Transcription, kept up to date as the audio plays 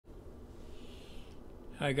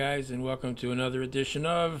Hi guys, and welcome to another edition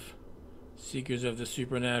of Seekers of the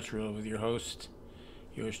Supernatural with your host,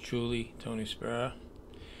 yours truly, Tony Spera.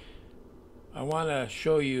 I want to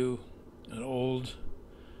show you an old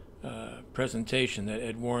presentation that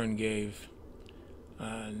Ed Warren gave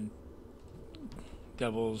on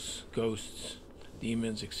devils, ghosts,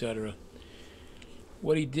 demons, etc.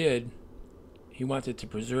 What he did, he wanted to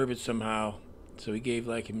preserve it somehow, so he gave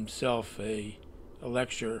like himself a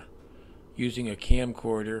lecture using a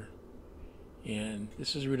camcorder, and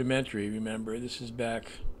this is rudimentary. Remember, this is back,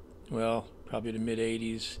 well, probably the mid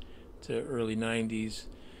 80s to early 90s.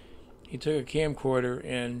 He took a camcorder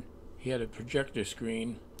and he had a projector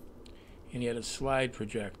screen and he had a slide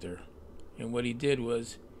projector, and what he did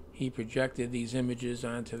was he projected these images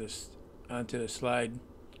onto the slide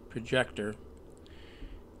projector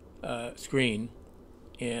screen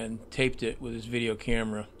and taped it with his video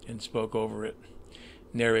camera and spoke over it,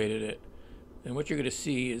 narrated it. And what you're going to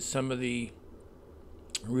see is some of the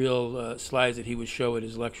real slides that he would show at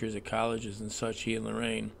his lectures at colleges and such, he and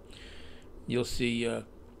Lorraine. You'll see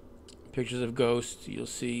pictures of ghosts. You'll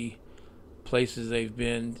see places they've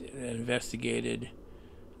been and investigated.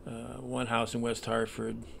 One house in West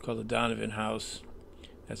Hartford called the Donovan House.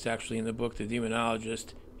 That's actually in the book, The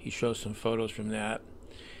Demonologist. He shows some photos from that.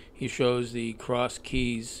 He shows the Cross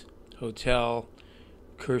Keys Hotel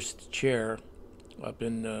Cursed Chair up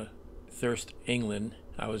in Thirst, England.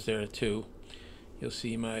 I was there too. You'll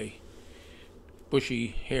see my bushy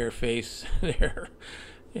hair face there,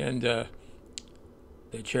 and the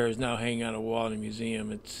chair is now hanging on a wall in a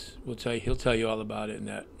museum. He'll tell you all about it in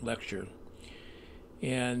that lecture,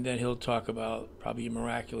 and then he'll talk about probably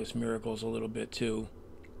miraculous miracles a little bit too.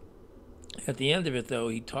 At the end of it, though,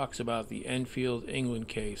 he talks about the Enfield, England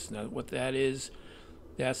case. Now, what that is,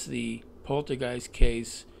 that's the Poltergeist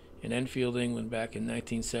case in Enfield, England, back in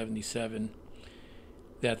 1977,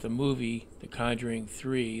 that the movie The Conjuring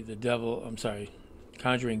 3,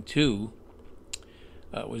 Conjuring 2,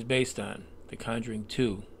 was based on. The Conjuring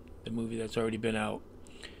 2, the movie that's already been out,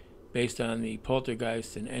 based on the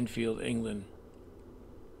Poltergeist in Enfield, England.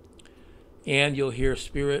 And you'll hear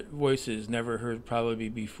spirit voices never heard probably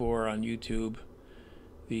before on YouTube.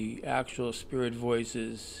 The actual spirit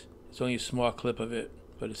voices, it's only a small clip of it,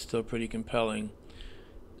 but it's still pretty compelling.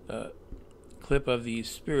 Clip of these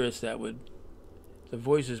spirits the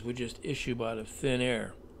voices would just issue out of thin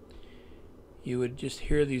air. You would just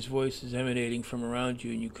hear these voices emanating from around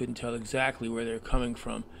you, and you couldn't tell exactly where they're coming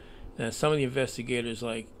from. And some of the investigators,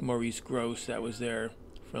 like Maurice Grosse, that was there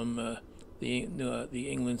from the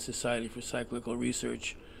England Society for Psychical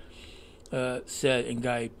Research, said, and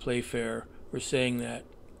Guy Playfair were saying that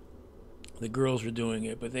the girls were doing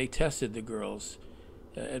it, but they tested the girls.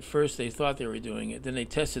 At first they thought they were doing it. Then they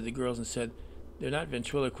tested the girls and said, they're not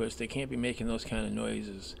ventriloquists. They can't be making those kind of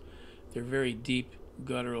noises. They're very deep,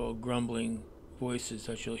 guttural, grumbling voices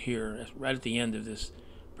that you'll hear right at the end of this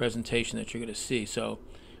presentation that you're going to see. So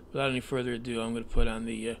without any further ado, I'm going to put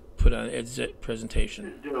on Ed's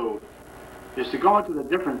presentation. Is to go into the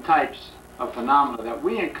different types of phenomena that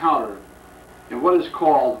we encounter in what is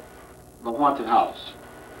called the haunted house,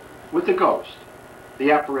 with the ghost,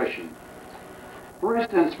 the apparition. For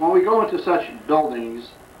instance, when we go into such buildings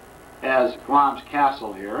as Glamis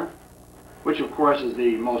Castle here, which of course is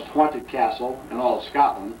the most haunted castle in all of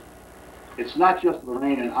Scotland, it's not just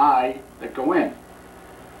Lorraine and I that go in.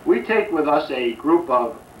 We take with us a group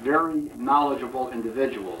of very knowledgeable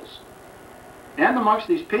individuals. And amongst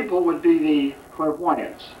these people would be the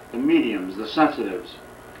clairvoyants, the mediums, the sensitives,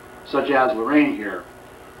 such as Lorraine here,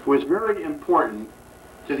 who is very important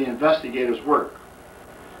to the investigator's work.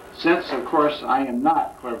 Since, of course, I am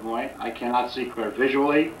not clairvoyant, I cannot see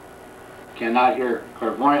clairvisually, cannot hear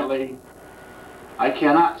clairvoyantly, I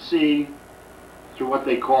cannot see through what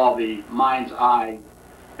they call the mind's eye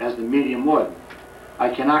as the medium would.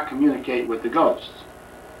 I cannot communicate with the ghosts.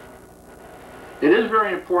 It is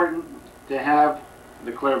very important to have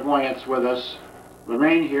the clairvoyants with us.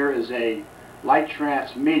 Lorraine here is a light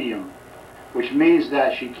trance medium, which means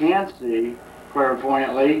that she can see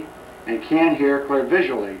clairvoyantly and can hear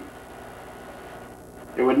clairvisually.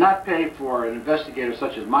 It would not pay for an investigator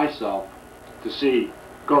such as myself to see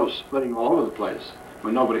ghosts flitting all over the place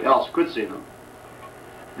when nobody else could see them.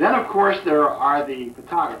 Then, of course, there are the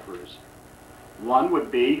photographers. One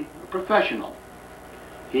would be a professional.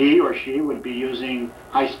 He or she would be using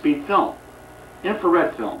high-speed film,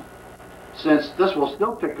 infrared film, since this will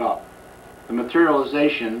still pick up the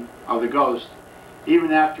materialization of the ghost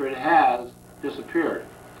even after it has disappeared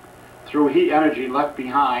through heat energy left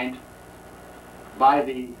behind by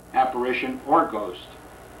the apparition or ghost.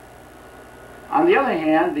 On the other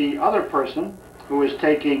hand, the other person who is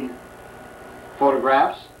taking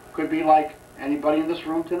photographs could be like anybody in this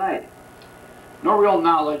room tonight. No real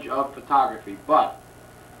knowledge of photography, but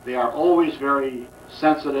they are always very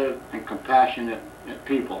sensitive and compassionate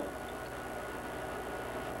people.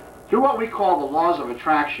 Through what we call the laws of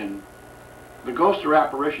attraction, the ghost or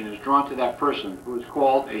apparition is drawn to that person who is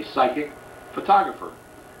called a psychic photographer.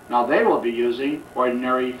 Now they will be using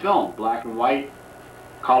ordinary film, black and white,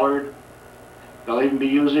 colored. They'll even be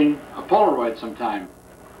using a Polaroid sometime.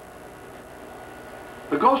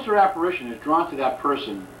 The ghost or apparition is drawn to that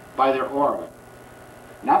person by their aura,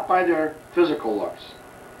 not by their physical looks.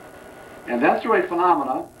 And then through a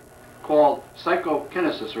phenomena called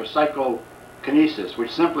psychokinesis or psychokinesis,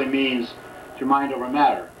 which simply means to mind over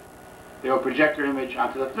matter. They will project their image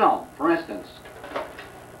onto the film. For instance,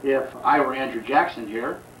 if I were Andrew Jackson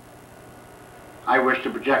here, I wish to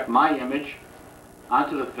project my image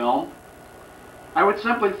onto the film, I would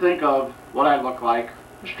simply think of what I look like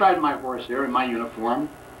astride my horse here in my uniform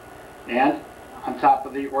and on top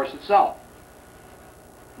of the horse itself.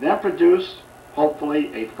 Then produce,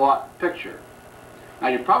 hopefully, a thought picture. Now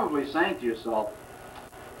you're probably saying to yourself,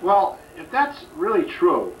 well, if that's really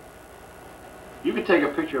true, you could take a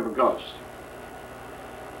picture of a ghost.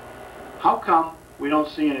 How come we don't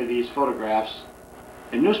see any of these photographs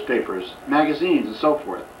in newspapers, magazines, and so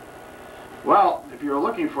forth? Well, if you were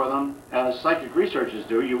looking for them, as psychic researchers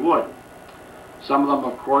do, you would. Some of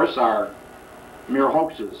them, of course, are mere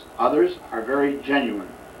hoaxes. Others are very genuine.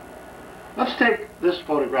 Let's take this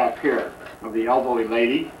photograph here of the elderly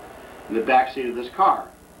lady in the back seat of this car.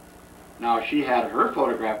 Now, she had her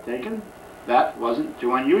photograph taken. That wasn't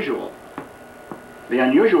too unusual. The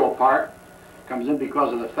unusual part comes in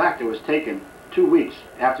because of the fact it was taken 2 weeks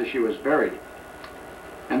after she was buried.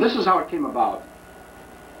 And this is how it came about.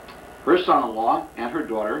 Her son-in-law and her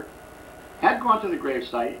daughter had gone to the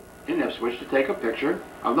gravesite in Ipswich to take a picture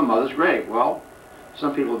of the mother's grave. Well,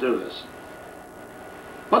 some people do this.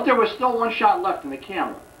 But there was still one shot left in the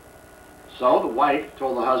camera. So the wife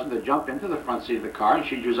told the husband to jump into the front seat of the car and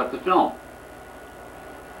she'd use up the film.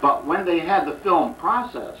 But when they had the film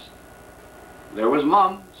processed, there was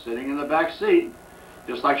Mom sitting in the back seat,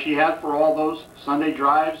 just like she had for all those Sunday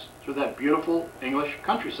drives through that beautiful English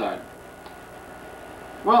countryside.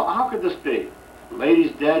 Well, how could this be? The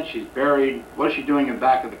lady's dead, she's buried. What is she doing in the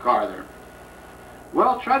back of the car there?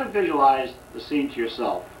 Well, try to visualize the scene to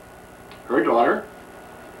yourself. Her daughter,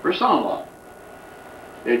 her son-in-law.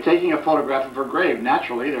 They're taking a photograph of her grave.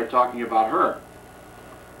 Naturally, they're talking about her.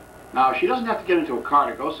 Now, she doesn't have to get into a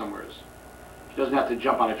car to go somewhere. She doesn't have to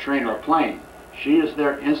jump on a train or a plane. She is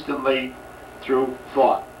there instantly through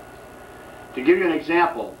thought. To give you an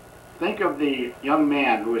example, think of the young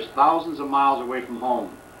man who is thousands of miles away from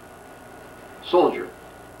home, soldier,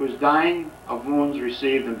 who is dying of wounds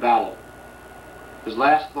received in battle. His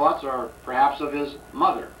last thoughts are perhaps of his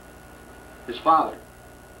mother, his father.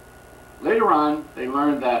 Later on, they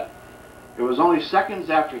learned that it was only seconds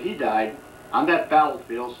after he died on that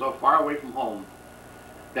battlefield so far away from home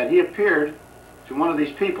that he appeared to one of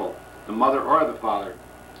these people, the mother or the father.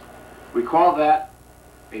 We call that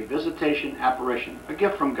a visitation apparition, a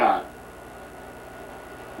gift from God.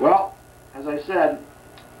 Well, as I said,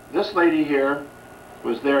 this lady here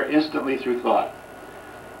was there instantly through thought,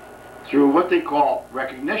 through what they call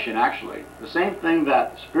recognition, actually, the same thing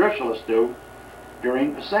that spiritualists do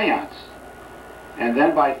during a seance. And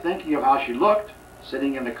then by thinking of how she looked,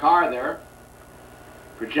 sitting in the car there,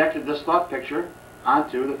 projected this thought picture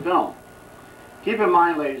onto the film. Keep in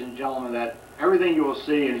mind, ladies and gentlemen, that everything you will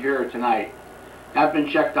see and hear tonight have been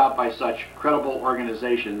checked out by such credible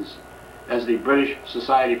organizations as the British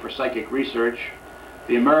Society for Psychic Research,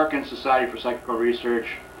 the American Society for Psychical Research,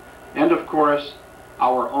 and of course,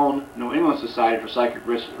 our own New England Society for Psychic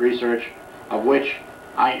Research, of which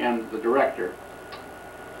I am the director.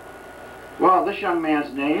 Well, this young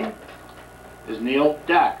man's name is Neil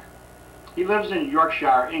Dack. He lives in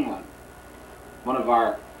Yorkshire, England, one of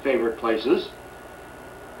our favorite places.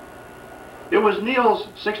 It was Neil's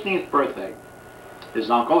 16th birthday. His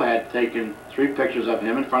uncle had taken 3 pictures of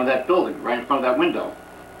him in front of that building, right in front of that window.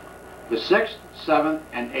 The 6th, 7th,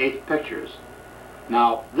 and 8th pictures.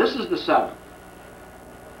 Now, this is the 7th.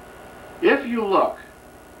 If you look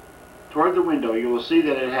toward the window, you will see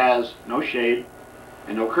that it has no shade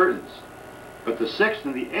and no curtains. But the 6th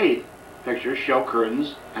and the 8th pictures show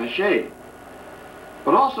curtains and a shade.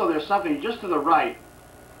 But also there's something just to the right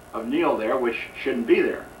of Neil there which shouldn't be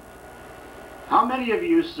there. How many of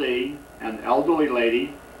you see an elderly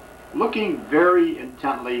lady looking very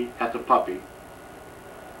intently at the puppy?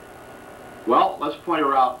 Well, let's point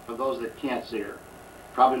her out for those that can't see her.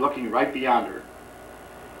 Probably looking right beyond her.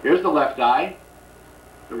 Here's the left eye,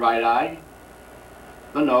 the right eye,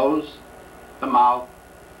 the nose, the mouth,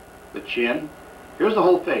 the chin. Here's the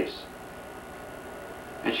whole face.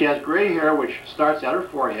 And she has gray hair which starts at her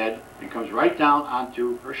forehead and comes right down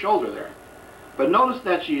onto her shoulder there. But notice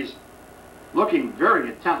that she's looking very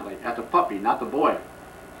intently at the puppy, not the boy.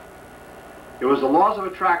 It was the laws of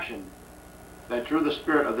attraction that drew the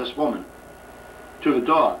spirit of this woman to the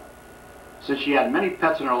dog, since she had many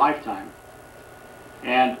pets in her lifetime.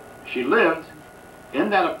 And she lived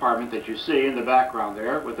in that apartment that you see in the background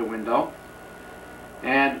there with the window.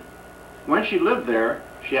 And when she lived there,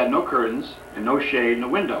 she had no curtains and no shade in the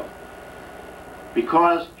window,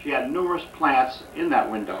 because she had numerous plants in that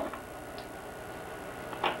window.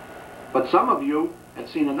 But some of you had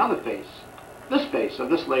seen another face, this face of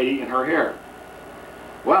this lady and her hair.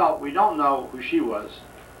 Well, we don't know who she was.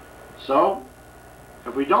 So,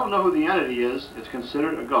 if we don't know who the entity is, it's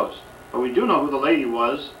considered a ghost. But we do know who the lady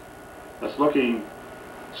was that's looking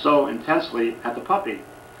so intensely at the puppy.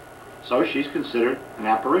 So she's considered an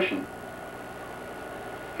apparition.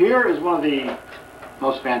 Here is one of the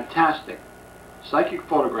most fantastic psychic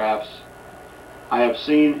photographs I have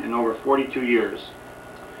seen in over 42 years.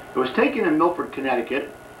 It was taken in Milford, Connecticut,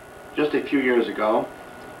 just a few years ago.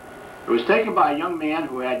 It was taken by a young man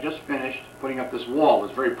who had just finished putting up this wall,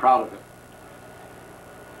 was very proud of it.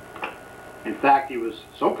 In fact, he was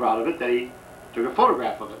so proud of it that he took a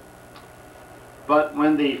photograph of it. But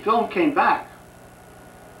when the film came back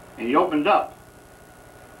and he opened up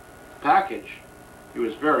the package, he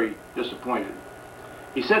was very disappointed.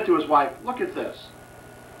 He said to his wife, "Look at this.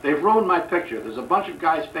 They've ruined my picture. There's a bunch of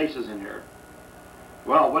guys' faces in here."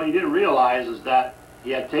 Well, what he didn't realize is that he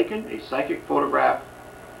had taken a psychic photograph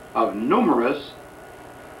of numerous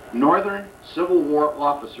Northern Civil War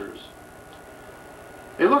officers.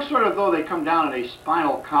 They look sort of though they come down in a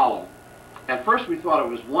spinal column. At first we thought it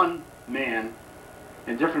was one man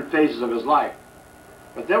in different phases of his life.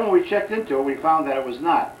 But then when we checked into it, we found that it was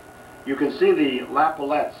not. You can see the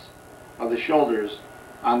lappelettes of the shoulders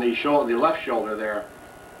on the left shoulder there.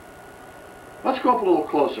 Let's go up a little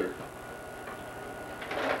closer.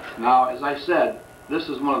 Now, as I said, this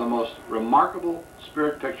is one of the most remarkable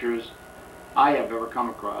spirit pictures I have ever come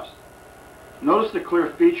across. Notice the clear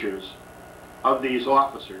features of these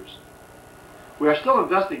officers. We are still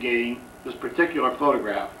investigating this particular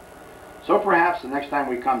photograph, so perhaps the next time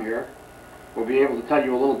we come here, we'll be able to tell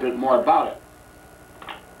you a little bit more about it.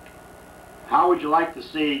 How would you like to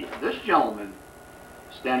see this gentleman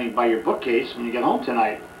standing by your bookcase when you get home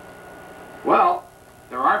tonight? Well,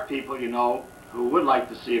 there are people, you know, who would like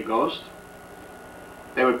to see a ghost.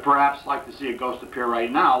 They would perhaps like to see a ghost appear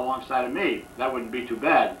right now alongside of me. That wouldn't be too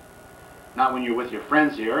bad. Not when you're with your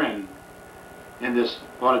friends here and in this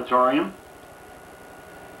auditorium.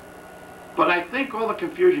 But I think all the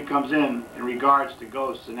confusion comes in regards to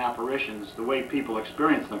ghosts and apparitions, the way people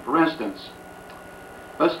experience them. For instance,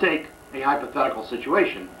 let's take a hypothetical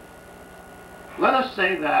situation. Let us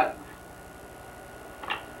say that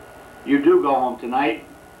you do go home tonight,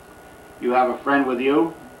 you have a friend with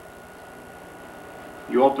you,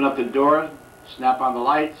 you open up the door, snap on the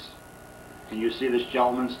lights, and you see this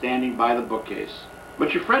gentleman standing by the bookcase.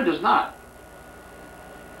 But your friend does not.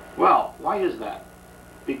 Well, why is that?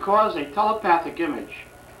 Because a telepathic image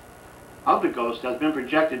of the ghost has been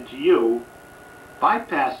projected to you,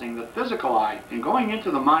 bypassing the physical eye and going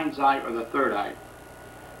into the mind's eye or the third eye.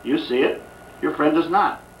 You see it, your friend does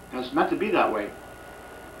not. And it's meant to be that way.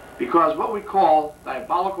 Because what we call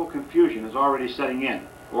diabolical confusion is already setting in,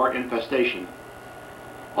 or infestation.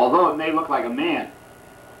 Although it may look like a man,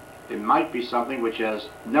 it might be something which has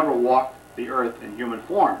never walked the earth in human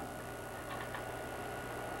form.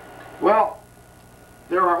 Well,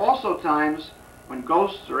 there are also times when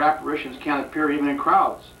ghosts or apparitions can appear even in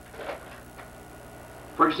crowds.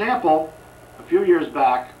 For example, a few years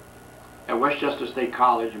back at Westchester State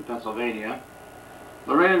College in Pennsylvania,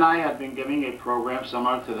 Lorraine and I had been giving a program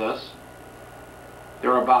similar to this. There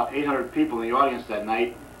were about 800 people in the audience that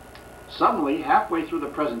night. Suddenly, halfway through the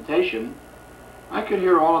presentation, I could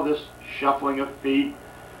hear all of this shuffling of feet,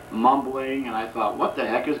 mumbling, and I thought, what the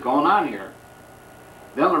heck is going on here?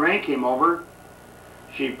 Then Lorraine came over.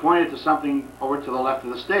 She pointed to something over to the left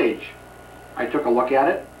of the stage. I took a look at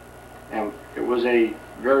it, and it was a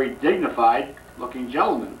very dignified looking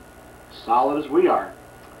gentleman, solid as we are.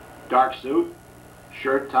 Dark suit,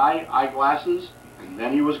 shirt tie, eyeglasses, and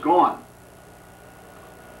then he was gone.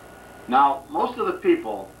 Now, most of the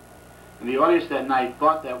people in the audience that night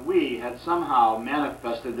thought that we had somehow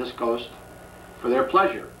manifested this ghost for their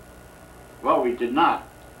pleasure. Well, we did not.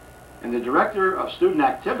 And the director of student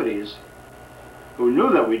activities, who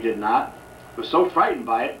knew that we did not, was so frightened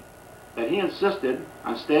by it that he insisted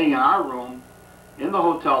on staying in our room in the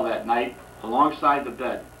hotel that night alongside the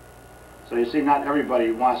bed. So you see, not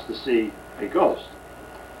everybody wants to see a ghost.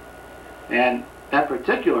 And that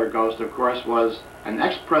particular ghost, of course, was an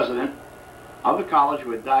ex-president of the college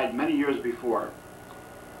who had died many years before.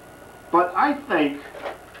 But I think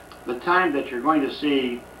the time that you're going to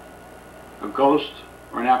see a ghost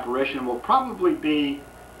or an apparition will probably be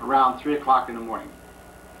around 3 o'clock in the morning.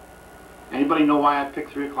 Anybody know why I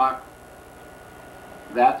picked 3 o'clock?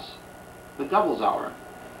 That's the devil's hour.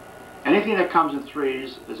 Anything that comes in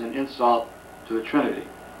threes is an insult to the Trinity.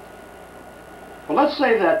 Well, let's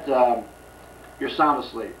say that you're sound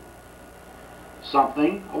asleep.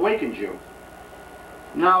 Something awakens you.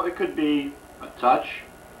 Now, it could be a touch,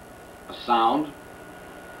 a sound,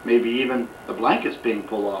 maybe even the blankets being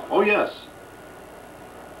pulled off. Oh yes,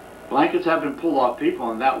 blankets have been pulled off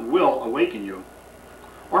people, and that will awaken you.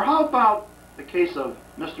 Or how about the case of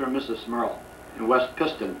Mr. and Mrs. Smurl in West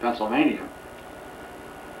Piston, Pennsylvania?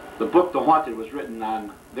 The book The Haunted was written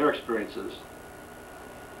on their experiences.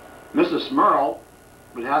 Mrs. Smurl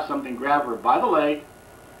would have something grab her by the leg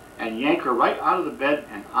and yank her right out of the bed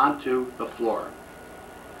and onto the floor.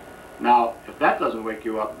 Now, if that doesn't wake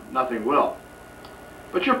you up, nothing will.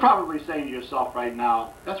 But you're probably saying to yourself right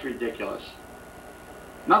now, that's ridiculous.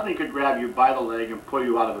 Nothing could grab you by the leg and pull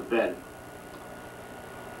you out of the bed.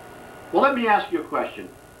 Well, let me ask you a question.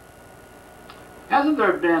 Hasn't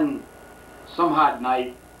there been some hot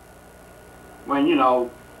night when, you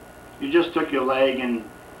know, you just took your leg and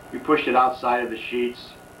you pushed it outside of the sheets,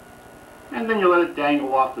 and then you let it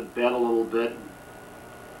dangle off the bed a little bit,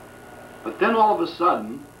 but then all of a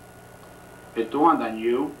sudden it dawned on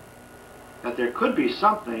you that there could be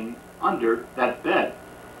something under that bed,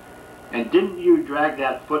 and didn't you drag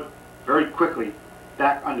that foot very quickly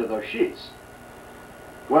back under those sheets?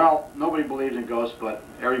 Well, nobody believes in ghosts, but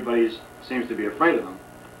everybody seems to be afraid of them.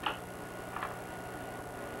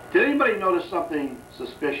 Did anybody notice something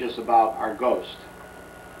suspicious about our ghost?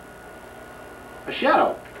 A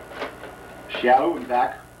shadow. A shadow in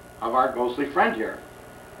back of our ghostly friend here.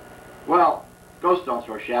 Well, ghosts don't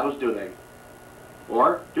throw shadows, do they?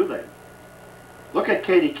 Or do they? Look at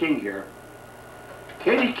Katie King here.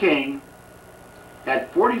 Katie King had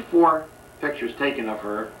 44 pictures taken of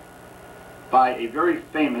her by a very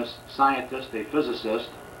famous scientist, a physicist,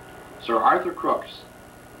 Sir Arthur Crooks,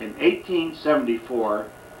 in 1874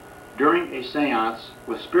 during a seance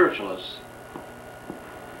with spiritualists.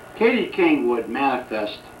 Katie King would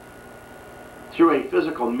manifest through a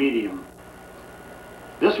physical medium.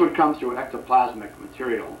 This would come through ectoplasmic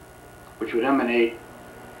material, which would emanate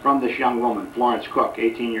from this young woman, Florence Cook,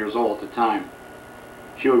 18 years old at the time.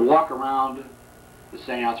 She would walk around the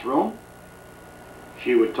seance room.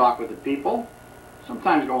 She would talk with the people,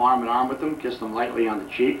 sometimes go arm in arm with them, kiss them lightly on the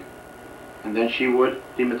cheek, and then she would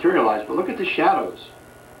dematerialize. But look at the shadows.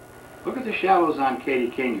 Look at the shadows on Katie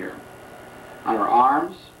King here. On her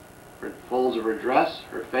arms, her folds of her dress,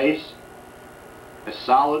 her face, as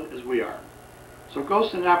solid as we are. So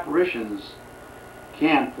ghosts and apparitions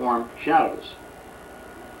can form shadows.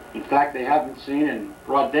 In fact, they have been seen in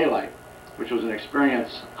broad daylight, which was an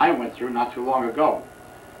experience I went through not too long ago.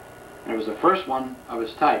 And it was the first one of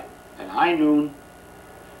its type, at high noon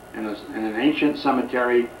in an ancient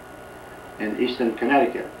cemetery in Easton,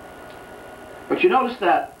 Connecticut. But you notice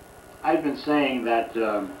that I've been saying that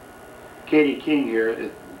Katie King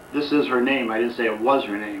here, this is her name. I didn't say it was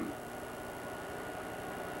her name.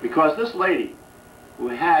 Because this lady, who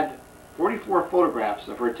had 44 photographs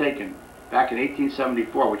of her taken back in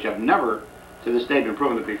 1874, which have never to this day been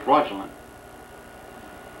proven to be fraudulent,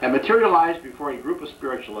 had materialized before a group of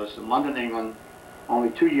spiritualists in London, England, only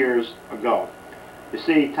 2 years ago. You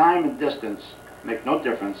see, time and distance make no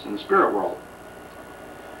difference in the spirit world.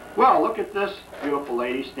 Well, look at this beautiful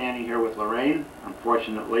lady standing here with Lorraine.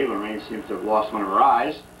 Unfortunately, Lorraine seems to have lost one of her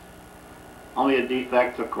eyes. Only a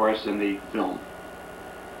defect, of course, in the film.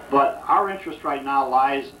 But our interest right now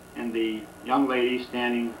lies in the young lady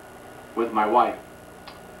standing with my wife.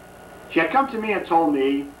 She had come to me and told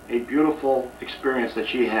me a beautiful experience that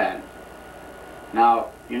she had. Now,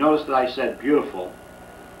 you notice that I said beautiful.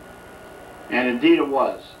 And indeed it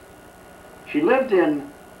was. She lived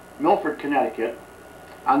in Milford, Connecticut,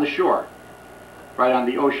 on the shore, right on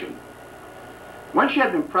the ocean. When she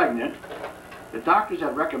had been pregnant, the doctors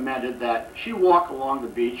had recommended that she walk along the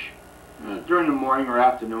beach during the morning or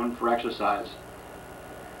afternoon for exercise.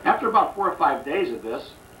 After about 4 or 5 days of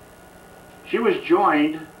this, she was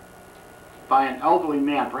joined by an elderly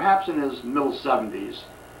man, perhaps in his middle 70s.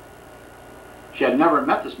 She had never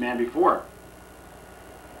met this man before.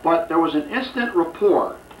 But there was an instant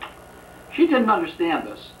rapport. She didn't understand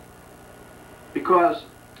this. because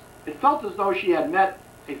it felt as though she had met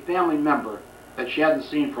a family member that she hadn't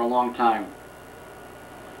seen for a long time.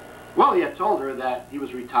 Well, he had told her that he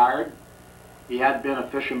was retired, he had been a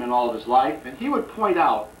fisherman all of his life, and he would point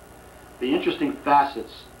out the interesting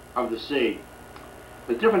facets of the sea,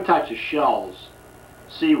 the different types of shells,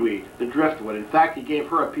 seaweed, the driftwood. In fact, he gave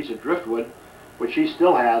her a piece of driftwood, which she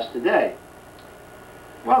still has today.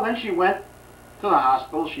 Well, then she went to the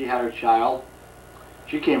hospital, she had her child,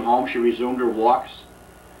 she came home, she resumed her walks.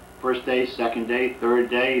 First day, second day, third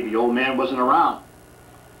day, the old man wasn't around.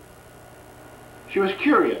 She was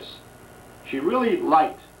curious. She really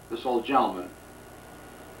liked this old gentleman.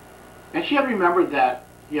 And she had remembered that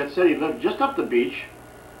he had said he lived just up the beach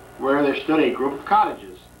where there stood a group of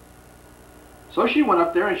cottages. So she went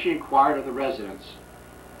up there and she inquired of the residents.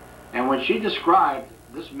 And when she described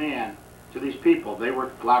this man to these people, they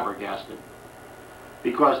were flabbergasted,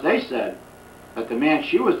 because they said that the man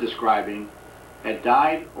she was describing had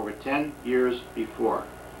died over 10 years before.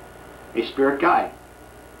 A spirit guide.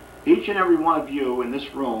 Each and every one of you in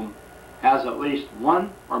this room has at least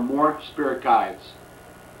one or more spirit guides.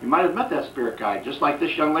 You might have met that spirit guide, just like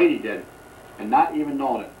this young lady did, and not even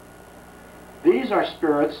known it. These are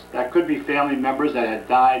spirits that could be family members that had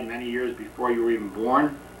died many years before you were even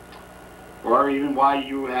born, or even while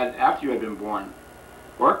you had, after you had been born.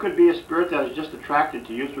 Or it could be a spirit that is just attracted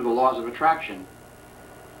to you through the laws of attraction.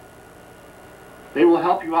 They will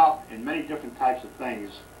help you out in many different types of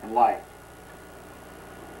things in life.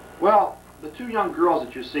 Well, the two young girls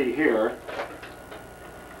that you see here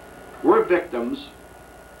were victims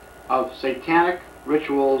of satanic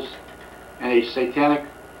rituals and a satanic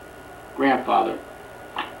grandfather.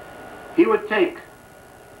 He would take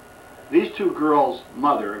these two girls'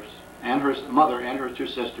 mothers and her mother and her two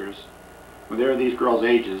sisters, when they were these girls'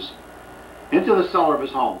 ages, into the cellar of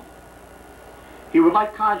his home. He would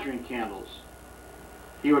light conjuring candles.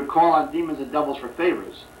 He would call on demons and devils for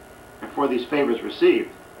favors, and for these favors received,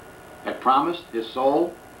 had promised his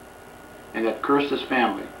soul and had cursed his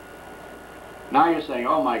family. Now you're saying,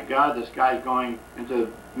 oh my God, this guy's going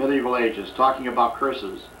into medieval ages, talking about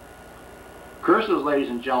curses. Curses, ladies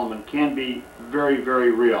and gentlemen, can be very,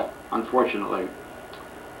 very real, unfortunately.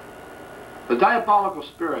 The diabolical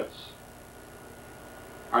spirits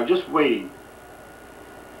are just waiting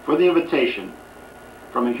for the invitation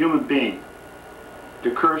from a human being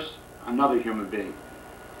to curse another human being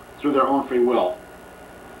through their own free will.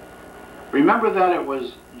 Remember that it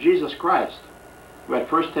was Jesus Christ who had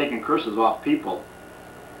first taken curses off people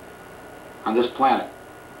on this planet.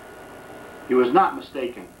 He was not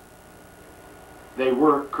mistaken. They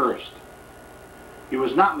were cursed. He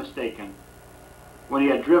was not mistaken when he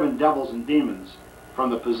had driven devils and demons from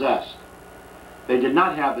the possessed. They did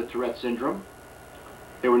not have the Tourette syndrome.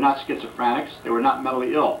 They were not schizophrenics. They were not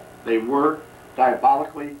mentally ill. They were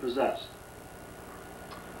diabolically possessed.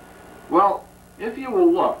 Well, if you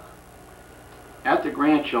will look at the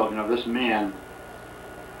grandchildren of this man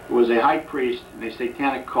who was a high priest in a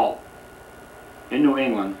satanic cult in New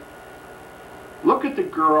England, look at the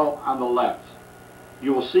girl on the left.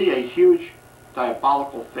 You will see a huge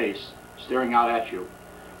diabolical face staring out at you,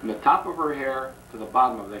 from the top of her hair to the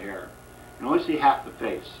bottom of the hair. You can only see half the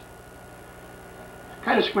face.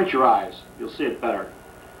 Kind of squint your eyes, you'll see it better.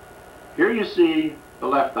 Here you see the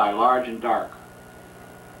left eye, large and dark.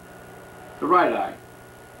 The right eye,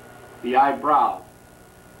 the eyebrow,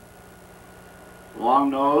 long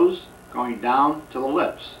nose going down to the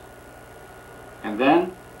lips, and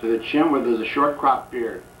then to the chin where there's a short cropped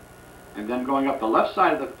beard, and then going up the left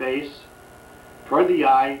side of the face toward the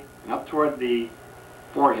eye and up toward the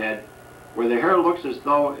forehead, where the hair looks as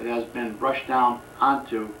though it has been brushed down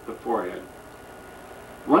onto the forehead.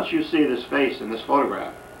 Once you see this face in this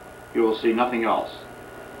photograph, you will see nothing else.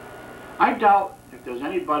 I doubt if there's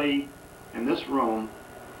anybody in this room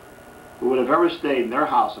who would have ever stayed in their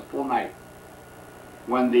house a full night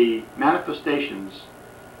when the manifestations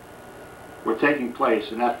were taking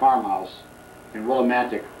place in that farmhouse in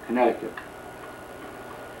Willimantic, Connecticut.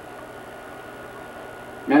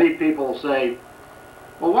 Many people say,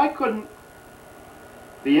 well, why couldn't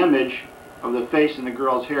the image of the face and the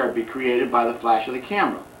girl's hair be created by the flash of the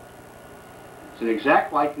camera? It's an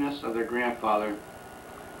exact likeness of their grandfather,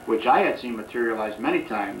 which I had seen materialize many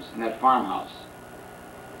times in that farmhouse.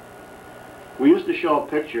 We used to show a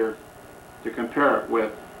picture to compare it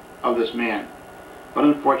with of this man, but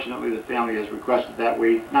unfortunately the family has requested that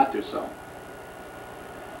we not do so.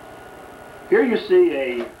 Here you see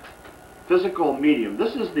a physical medium.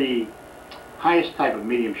 This is the highest type of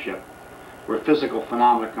mediumship where physical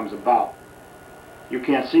phenomena comes about. You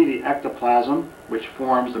can't see the ectoplasm which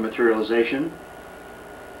forms the materialization.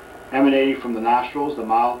 emanating from the nostrils, the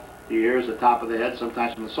mouth, the ears, the top of the head,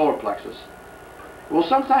 sometimes from the solar plexus. It will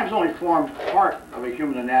sometimes only form part of a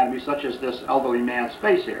human anatomy, such as this elderly man's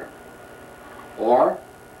face here. Or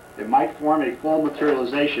it might form a full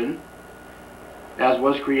materialization, as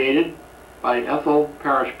was created by Ethel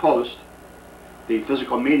Parish Post, the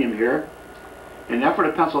physical medium here, in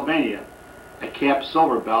Enfield, Pennsylvania, at Camp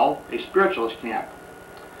Silver Bell, a spiritualist camp.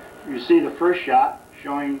 You see the first shot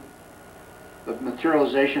showing the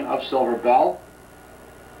materialization of Silver Bell.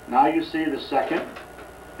 Now you see the second.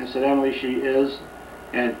 Incidentally, she is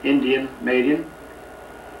an Indian maiden.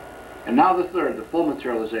 And now the third, the full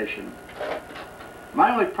materialization.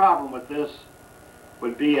 My only problem with this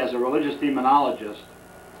would be, as a religious demonologist,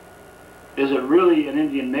 is it really an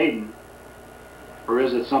Indian maiden, or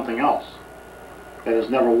is it something else that has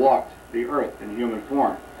never walked the earth in human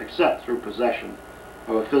form, except through possession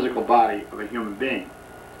of a physical body of a human being?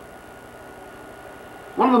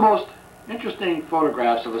 One of the most interesting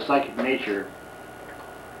photographs of a psychic nature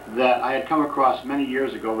that I had come across many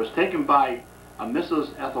years ago was taken by a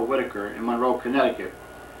Mrs. Ethel Whitaker in Monroe, Connecticut.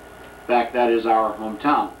 In fact, that is our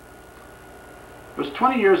hometown. It was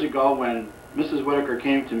 20 years ago when Mrs. Whitaker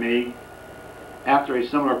came to me after a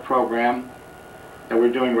similar program that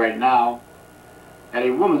we're doing right now at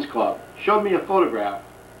a women's club. Showed me a photograph.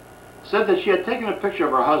 Said that she had taken a picture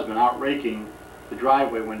of her husband out raking the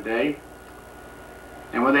driveway one day,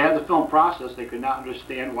 and when they had the film process, they could not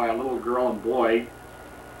understand why a little girl and boy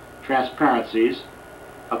transparencies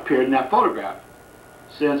appeared in that photograph,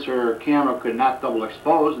 since her camera could not double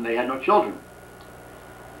expose and they had no children.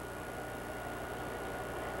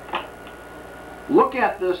 Look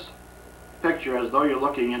at this picture as though you're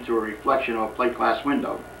looking into a reflection of a plate glass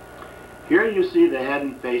window. Here you see the head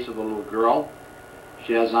and face of a little girl.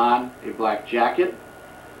 She has on a black jacket,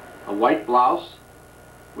 a white blouse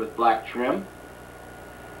with black trim,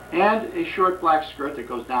 and a short black skirt that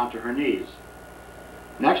goes down to her knees.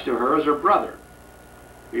 Next to her is her brother.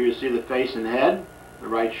 Here you see the face and head, the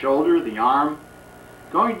right shoulder, the arm,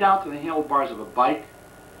 going down to the handlebars of a bike,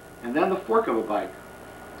 and then the fork of a bike.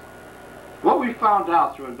 What we found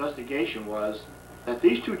out through investigation was that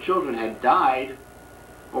these two children had died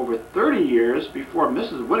over 30 years before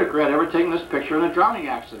Mrs. Whitaker had ever taken this picture in a drowning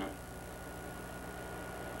accident.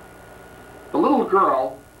 The little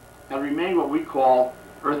girl had remained what we call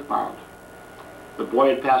earthbound. The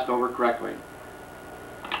boy had passed over correctly.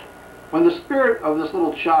 When the spirit of this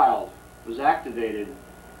little child was activated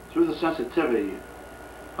through the sensitivity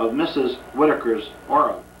of Mrs. Whitaker's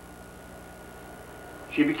aura,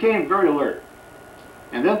 she became very alert,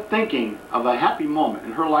 and then, thinking of a happy moment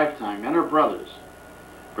in her lifetime and her brother's,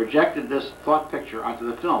 projected this thought picture onto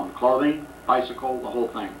the film, clothing, bicycle, the whole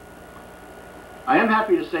thing. I am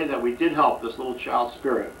happy to say that we did help this little child's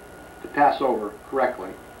spirit to pass over correctly.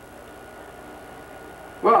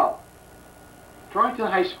 Well, Torrington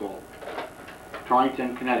High School,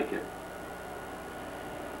 Torrington, Connecticut.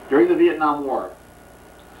 During the Vietnam War,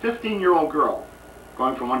 15-year-old girl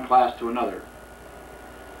going from one class to another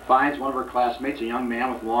finds one of her classmates, a young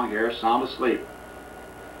man with long hair, sound asleep.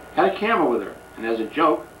 Had a camera with her, and as a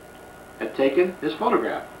joke, had taken his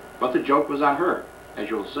photograph. But the joke was on her, as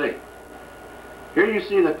you will see. Here you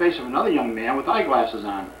see the face of another young man with eyeglasses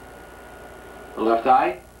on. The left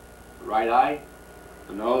eye, the right eye,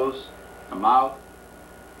 the nose, the mouth,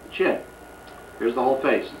 the chin. Here's the whole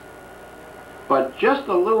face. But just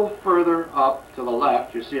a little further up to the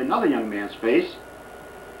left, you see another young man's face,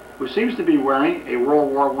 who seems to be wearing a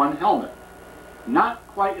World War I helmet. Not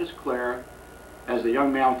quite as clear as the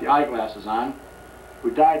young man with the eyeglasses on,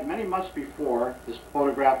 who died many months before this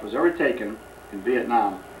photograph was ever taken in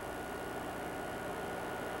Vietnam.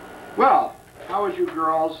 Well, how would you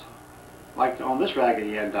girls like to own this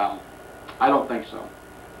Raggedy Ann doll? I don't think so.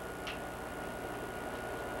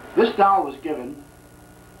 This doll was given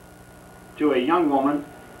to a young woman,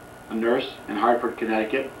 a nurse in Hartford,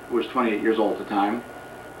 Connecticut, who was 28 years old at the time,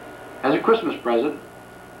 as a Christmas present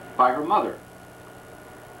by her mother.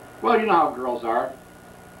 Well, you know how girls are.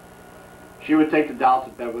 She would take the doll to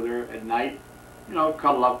bed with her at night, you know,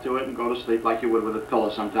 cuddle up to it and go to sleep like you would with a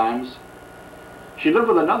pillow sometimes. She lived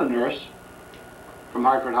with another nurse from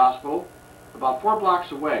Hartford Hospital about 4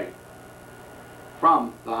 blocks away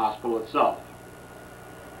from the hospital itself.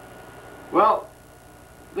 Well,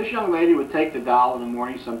 this young lady would take the doll in the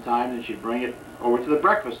morning sometime and she'd bring it over to the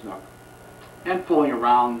breakfast nook. And fooling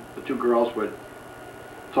around, the two girls would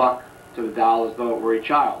talk to the doll as though it were a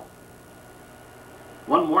child.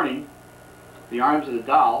 One morning, the arms of the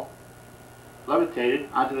doll levitated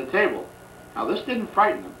onto the table. Now this didn't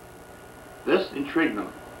frighten them. This intrigued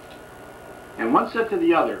them. And one said to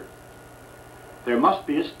the other, there must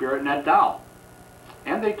be a spirit in that doll.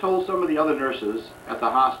 And they told some of the other nurses at the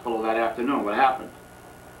hospital that afternoon what happened.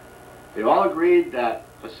 They all agreed that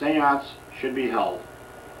a seance should be held.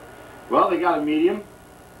 Well, they got a medium.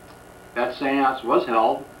 That seance was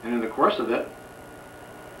held, and in the course of it,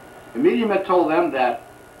 the medium had told them that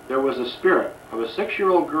there was a spirit of a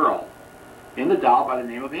 6-year-old girl in the doll by the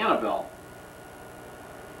name of Annabelle.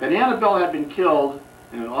 That Annabelle had been killed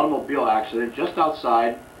in an automobile accident just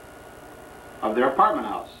outside of their apartment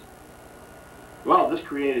house. Well, this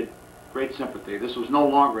created great sympathy. This was no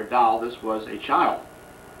longer a doll, this was a child.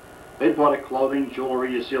 They bought it clothing,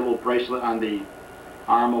 jewelry. You see a little bracelet on the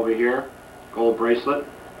arm over here, gold bracelet.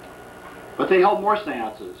 But they held more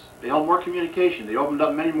seances. They held more communication. They opened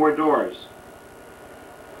up many more doors.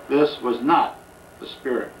 This was not the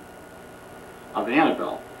spirit of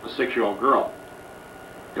Annabelle, a 6-year-old girl.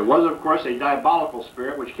 It was, of course, a diabolical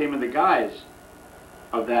spirit which came in the guise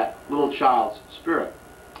of that little child's spirit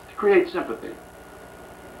to create sympathy,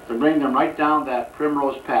 to bring them right down that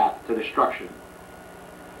primrose path to destruction.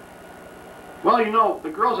 Well, you know, the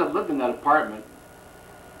girls had lived in that apartment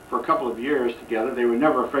for a couple of years together. They were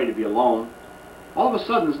never afraid to be alone. All of a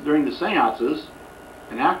sudden, during the seances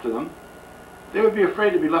and after them, they would be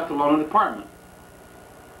afraid to be left alone in the apartment.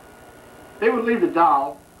 They would leave the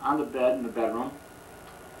doll on the bed in the bedroom.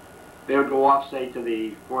 They would go off, say, to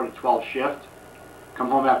the 4 to 12 shift, come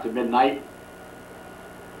home after midnight.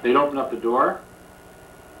 They'd open up the door,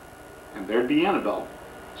 and there'd be Annabelle,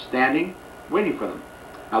 standing, waiting for them.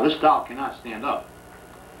 Now, this doll cannot stand up.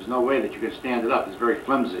 There's no way that you can stand it up. It's very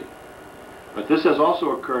flimsy. But this has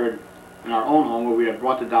also occurred in our own home where we have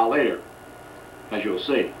brought the doll later, as you'll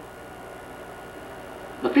see.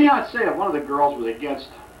 The fiancé of one of the girls was against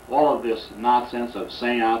all of this nonsense of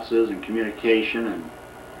seances and communication and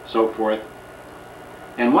so forth.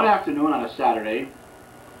 And one afternoon on a Saturday,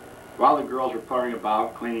 while the girls were puttering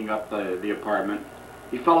about, cleaning up the apartment,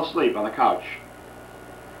 he fell asleep on the couch.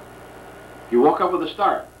 He woke up with a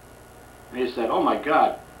start, and he said, "Oh my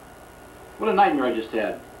God, what a nightmare I just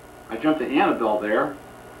had. I dreamt that Annabelle there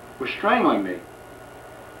was strangling me."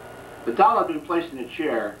 The doll had been placed in a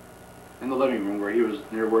chair in the living room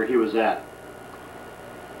near where he was at.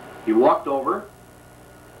 He walked over,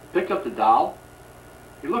 picked up the doll,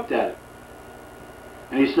 he looked at it,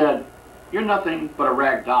 and he said, "You're nothing but a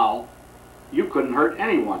rag doll. You couldn't hurt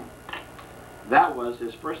anyone." That was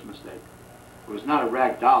his first mistake. It was not a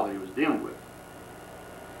rag doll that he was dealing with.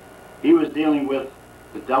 He was dealing with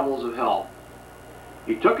the devils of hell.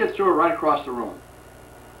 He took it, threw it right across the room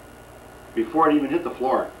before it even hit the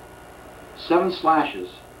floor. 7 slashes,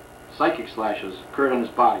 psychic slashes, occurred on his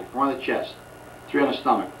body, 4 on the chest, 3 on the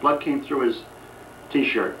stomach. Blood came through his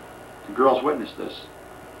t-shirt. The girls witnessed this.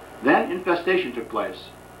 Then infestation took place.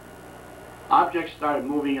 Objects started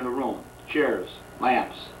moving in the room, chairs,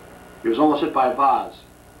 lamps. He was almost hit by a vase.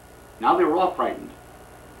 Now they were all frightened.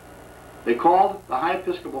 They called the High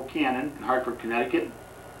Episcopal Canon in Hartford, Connecticut.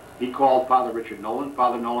 He called Father Richard Nolan.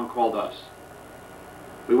 Father Nolan called us.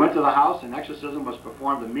 We went to the house, and exorcism was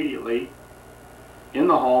performed immediately in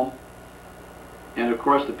the home. And of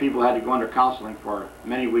course, the people had to go under counseling for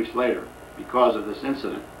many weeks later because of this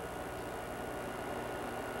incident.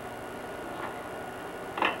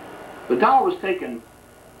 The doll was taken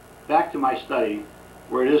back to my study,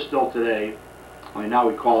 where it is still today, only now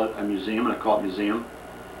we call it a museum, and I call it museum.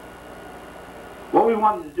 What we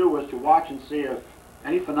wanted to do was to watch and see if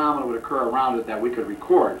any phenomena would occur around it that we could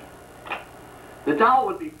record. The doll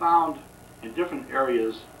would be found in different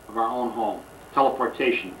areas of our own home,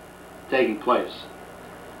 teleportation taking place.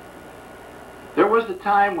 There was the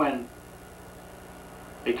time when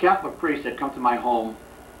a Catholic priest had come to my home.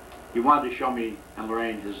 He wanted to show me and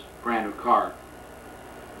Lorraine his brand new car.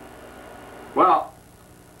 Well,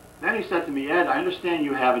 then he said to me, "Ed, I understand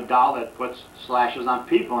you have a doll that puts slashes on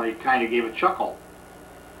people," and he kind of gave a chuckle.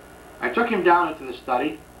 I took him down into the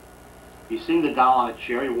study. He seen the doll on a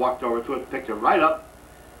chair. He walked over to it, picked it right up,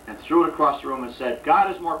 and threw it across the room and said,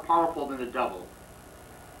 "God is more powerful than the devil."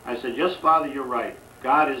 I said, "Yes, Father, you're right.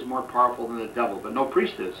 God is more powerful than the devil, but no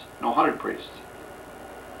priest is, no 100 priests."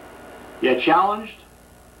 He had challenged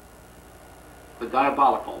the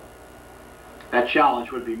diabolical. That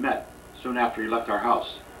challenge would be met soon after he left our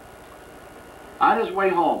house. On his way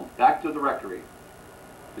home, back to the rectory,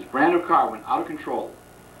 his brand new car went out of control,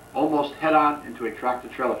 almost head-on into a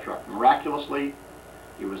tractor-trailer truck. Miraculously,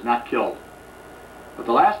 he was not killed. But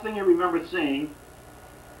the last thing he remembered seeing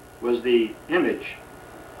was the image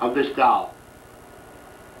of this doll.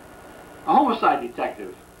 A homicide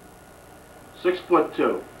detective,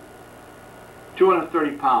 6'2",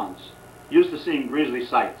 230 pounds, used to seeing grisly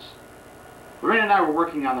sights. Lorraine and I were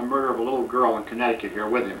working on the murder of a little girl in Connecticut here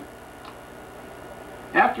with him.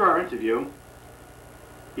 After our interview,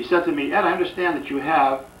 he said to me, "Ed, I understand that you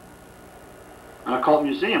have an occult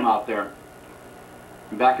museum out there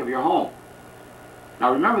in back of your home.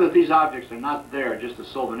 Now remember that these objects are not there just as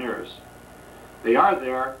souvenirs. They are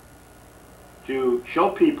there to show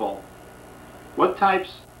people what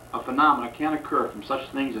types of phenomena can occur from such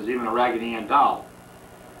things as even a Raggedy Ann doll.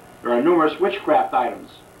 There are numerous witchcraft items.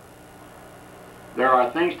 There are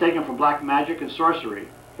things taken from black magic and sorcery,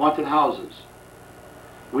 haunted houses.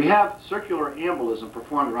 We have circular embolism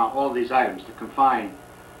performed around all of these items to confine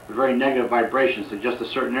the very negative vibrations to just a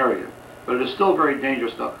certain area. But it is still very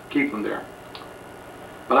dangerous to keep them there.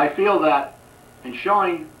 But I feel that in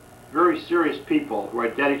showing very serious people who are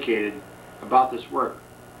dedicated about this work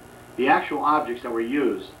the actual objects that were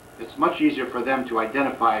used, it's much easier for them to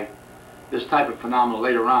identify this type of phenomena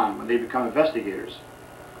later on when they become investigators.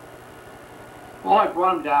 Well, I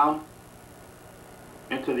brought him down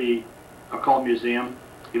into the occult museum.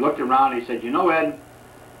 He looked around and he said, "You know, Ed,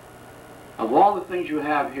 of all the things you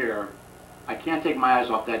have here, I can't take my eyes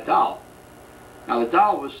off that doll." Now, the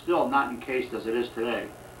doll was still not encased as it is today.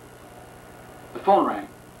 The phone rang.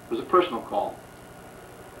 It was a personal call.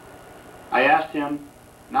 I asked him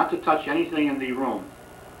not to touch anything in the room,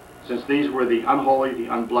 since these were the unholy, the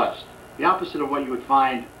unblessed. The opposite of what you would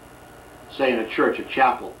find, say, in a church, a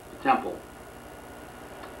chapel, a temple.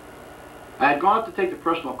 I had gone up to take the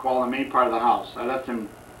personal call in the main part of the house. I left him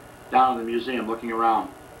down in the museum looking around.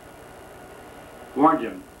 Warned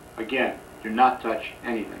him, again, do not touch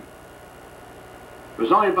anything. It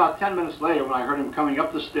was only about 10 minutes later when I heard him coming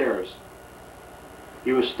up the stairs.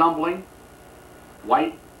 He was stumbling,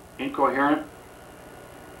 white, incoherent.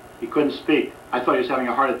 He couldn't speak. I thought he was having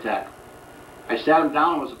a heart attack. I sat him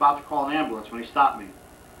down and was about to call an ambulance when he stopped me.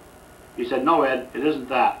 He said, "No, Ed, it isn't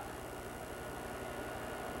that."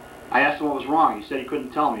 I asked him what was wrong. He said he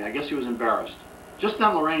couldn't tell me. I guess he was embarrassed. Just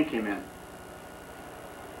then Lorraine came in.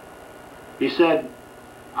 He said,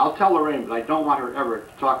 "I'll tell Lorraine, but I don't want her ever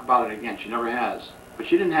to talk about it again. She never has." But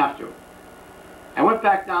she didn't have to. I went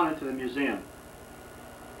back down into the museum.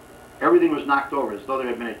 Everything was knocked over as though there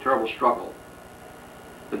had been a terrible struggle.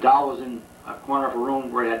 The doll was in a corner of a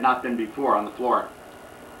room where it had not been before, on the floor.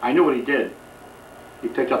 I knew what he did. He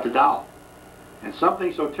picked up the doll. And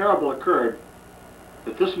something so terrible occurred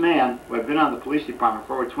that this man, who had been on the police department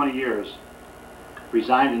for over 20 years,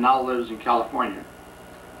 resigned and now lives in California.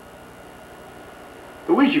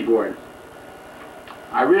 The Ouija board.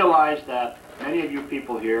 I realize that many of you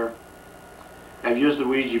people here have used the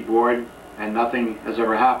Ouija board and nothing has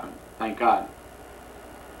ever happened, thank God.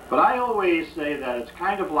 But I always say that it's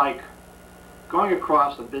kind of like going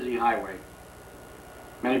across a busy highway.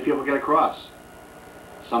 Many people get across,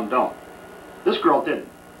 some don't. This girl didn't,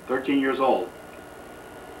 13 years old.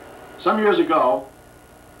 Some years ago,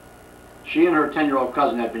 she and her 10-year-old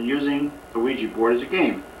cousin had been using the Ouija board as a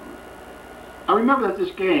game. I remember that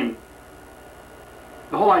this game,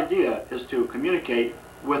 the whole idea is to communicate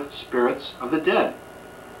with spirits of the dead.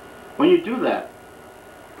 When you do that,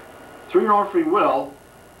 through your own free will,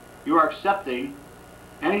 you are accepting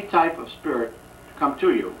any type of spirit to come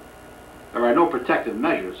to you. There are no protective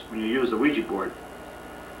measures when you use the Ouija board.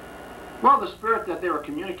 Well, the spirit that they were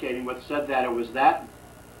communicating with said that it was that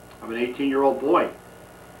of an 18-year-old boy.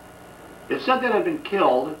 It said that it had been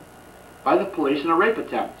killed by the police in a rape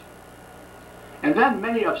attempt. And then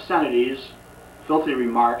many obscenities, filthy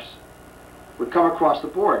remarks, would come across the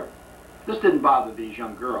board. This didn't bother these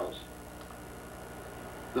young girls.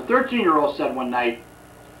 The 13-year-old said one night,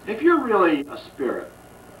 "If you're really a spirit,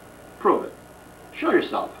 prove it. Show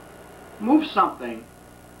yourself. Move something.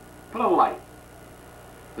 Put a light."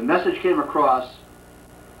 The message came across.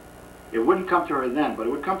 It wouldn't come to her then, but it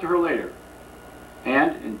would come to her later.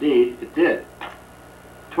 And, indeed, it did.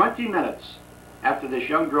 20 minutes after this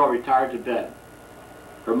young girl retired to bed,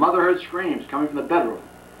 her mother heard screams coming from the bedroom.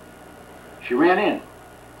 She ran in.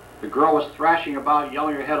 The girl was thrashing about,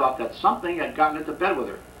 yelling her head off that something had gotten into bed with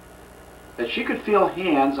her, that she could feel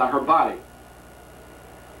hands on her body.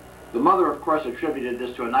 The mother, of course, attributed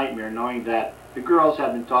this to a nightmare, knowing that the girls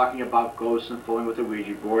had been talking about ghosts and fooling with the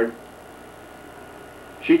Ouija board.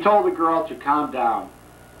 She told the girl to calm down,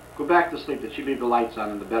 go back to sleep, that she'd leave the lights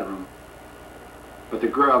on in the bedroom. But the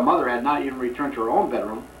mother had not even returned to her own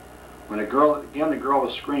bedroom when the girl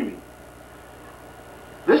was screaming.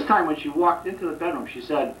 This time when she walked into the bedroom, she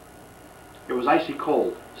said it was icy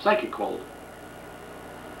cold, psychic cold.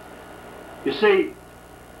 You see,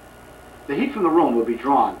 the heat from the room will be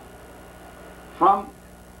drawn from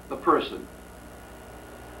the person.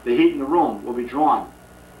 The heat in the room will be drawn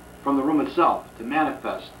from the room itself to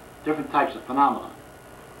manifest different types of phenomena.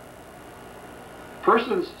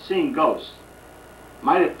 Persons seeing ghosts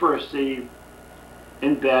might at first see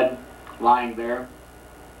in bed, lying there,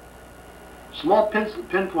 small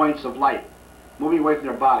pinpoints of light moving away from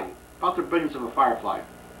their body, about the brilliance of a firefly.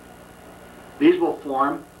 These will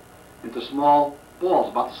form into small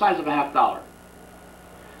balls about the size of a $50.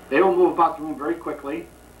 They will move about the room very quickly,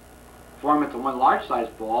 form into one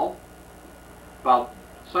large-sized ball, about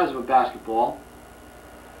the size of a basketball.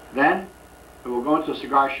 Then it will go into a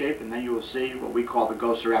cigar shape, and then you will see what we call the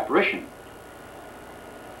ghost or apparition.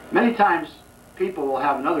 Many times people will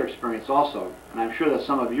have another experience also, and I'm sure that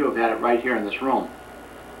some of you have had it right here in this room.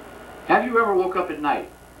 Have you ever woke up at night,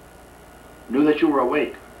 knew that you were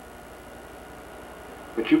awake,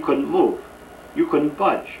 but you couldn't move, you couldn't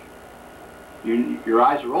budge? Your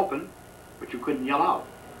eyes were open, but you couldn't yell out.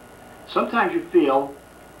 Sometimes you feel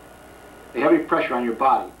a heavy pressure on your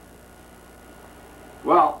body.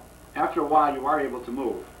 Well, after a while you are able to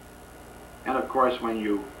move. And of course, when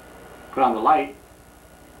you put on the light,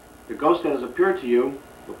 the ghost that has appeared to you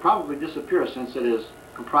will probably disappear, since it is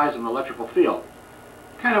comprised of an electrical field.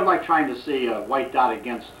 Kind of like trying to see a white dot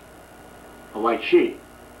against a white sheet.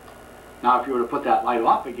 Now, if you were to put that light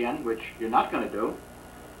off again, which you're not going to do,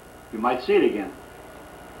 you might see it again.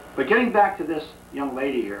 But getting back to this young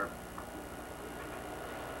lady here,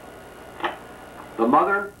 the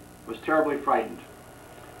mother was terribly frightened.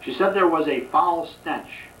 She said there was a foul stench,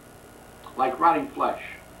 like rotting flesh.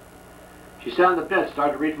 She sat on the bed,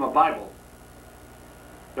 started to read from a Bible.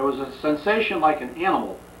 There was a sensation like an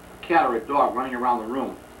animal, a cat or a dog, running around the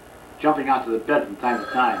room, jumping onto the bed from time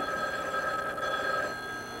to time.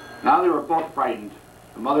 Now they were both frightened.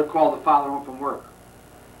 The mother called the father home from work.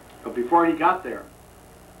 But before he got there,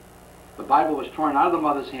 the Bible was torn out of the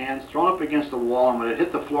mother's hands, thrown up against the wall, and when it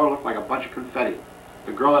hit the floor, it looked like a bunch of confetti.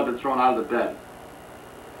 The girl had been thrown out of the bed.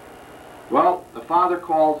 Well, the father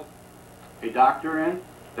called a doctor in,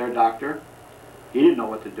 their doctor. He didn't know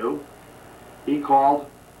what to do. He called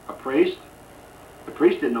a priest. The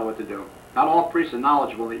priest didn't know what to do. Not all priests are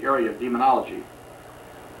knowledgeable in the area of demonology.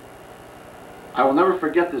 I will never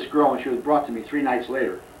forget this girl when she was brought to me 3 nights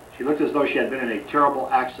later. She looked as though she had been in a terrible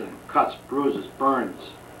accident. Cuts, bruises, burns.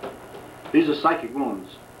 These are psychic wounds.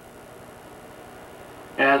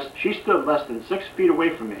 As she stood less than 6 feet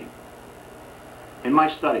away from me, in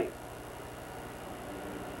my study,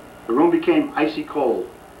 the room became icy cold.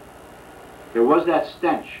 There was that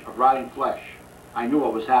stench of rotting flesh. I knew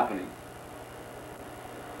what was happening.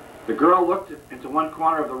 The girl looked into one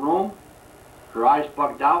corner of the room, her eyes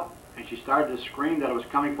bugged out, and she started to scream that it was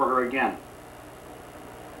coming for her again.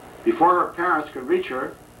 Before her parents could reach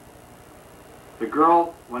her, the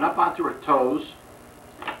girl went up onto her toes.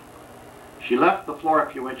 She left the floor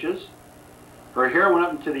a few inches. Her hair went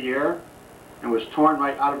up into the air and was torn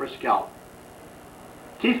right out of her scalp.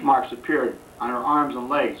 Teeth marks appeared on her arms and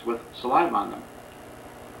legs with saliva on them.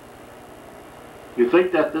 You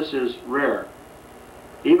think that this is rare.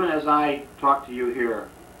 Even as I talk to you here,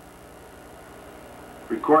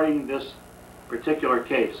 recording this particular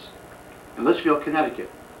case, in Litchfield,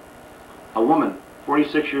 Connecticut, a woman,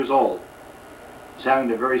 46 years old, is having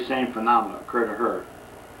the very same phenomena occur to her.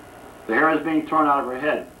 The hair is being torn out of her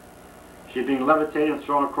head. She is being levitated and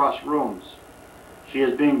thrown across rooms. She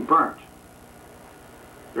is being burnt.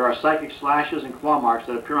 There are psychic slashes and claw marks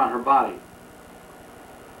that appear on her body.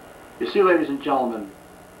 You see, ladies and gentlemen,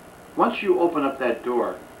 once you open up that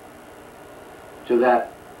door to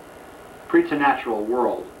that preternatural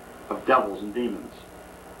world of devils and demons,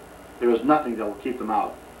 there is nothing that will keep them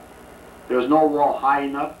out. There is no wall high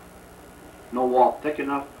enough, no wall thick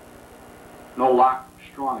enough, no lock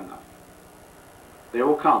strong enough. They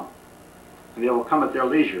will come, and they will come at their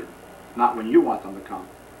leisure, not when you want them to come.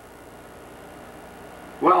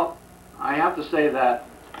 Well, I have to say that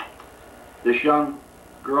this young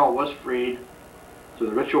girl was freed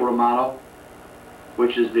through the Ritual Romano,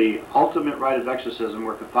 which is the ultimate rite of exorcism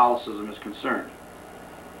where Catholicism is concerned.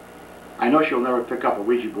 I know she'll never pick up a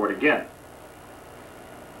Ouija board again.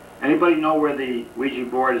 Anybody know where the Ouija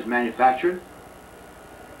board is manufactured?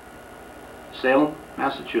 Salem,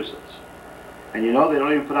 Massachusetts. And you know they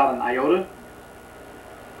don't even put out an iota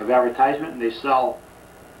of advertisement, and they sell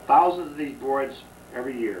thousands of these boards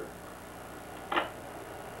every year.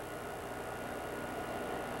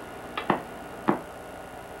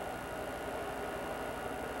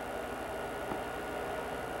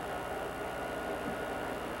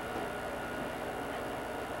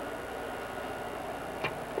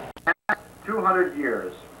 Past 200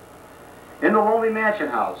 years, in the Lonely Mansion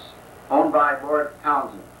house, owned by Lord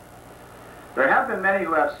Townsend, there have been many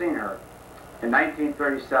who have seen her. In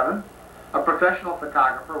 1937, a professional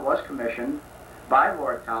photographer was commissioned by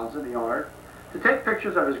Lord Townsend, the owner, to take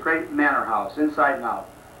pictures of his great manor house, inside and out.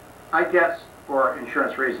 I guess for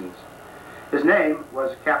insurance reasons. His name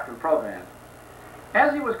was Captain Provan.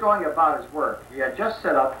 As he was going about his work, he had just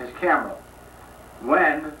set up his camera,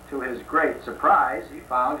 when, to his great surprise, he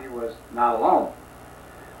found he was not alone.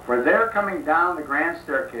 For there, coming down the grand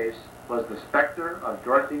staircase, was the specter of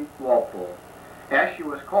Dorothy Walpole, as she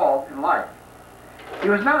was called in life. He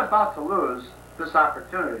was not about to lose this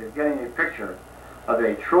opportunity of getting a picture of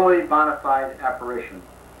a truly bona fide apparition.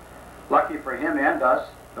 Lucky for him and us,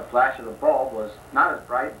 the flash of the bulb was not as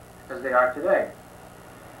bright as they are today.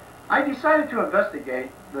 I decided to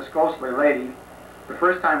investigate this ghostly lady the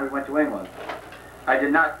first time we went to England. I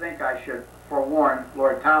did not think I should forewarn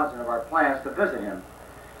Lord Townsend of our plans to visit him,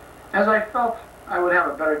 as I felt I would have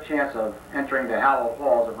a better chance of entering the hallowed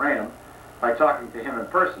halls of Raynham by talking to him in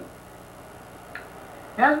person.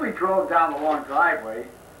 As we drove down the long driveway,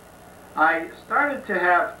 I started to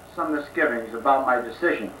have some misgivings about my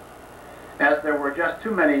decision, as there were just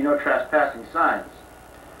too many no trespassing signs.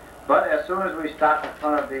 But as soon as we stopped in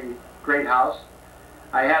front of the great house,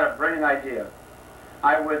 I had a brilliant idea.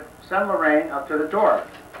 I would send Lorraine up to the door.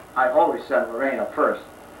 I always send Lorraine up first,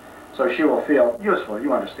 so she will feel useful,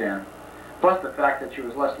 you understand. Plus the fact that she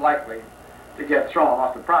was less likely to get thrown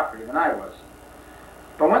off the property than I was.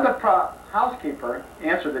 But when the housekeeper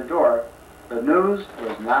answered the door, the news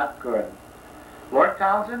was not good. Lord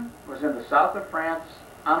Townsend was in the south of France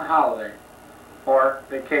on holiday, or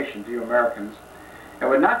vacation to you Americans, and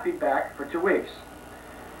would not be back for 2 weeks.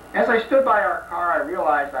 As I stood by our car, I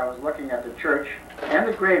realized I was looking at the church and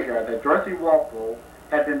the graveyard that Dorothy Walpole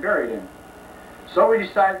had been buried in. So we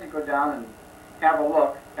decided to go down and have a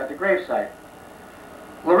look at the gravesite.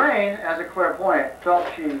 Lorraine, as a clairvoyant, felt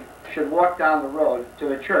she should walk down the road to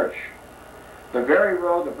the church, the very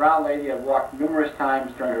road the brown lady had walked numerous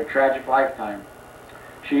times during her tragic lifetime.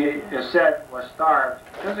 She is said was starved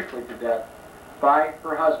physically to death by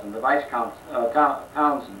her husband, the Vice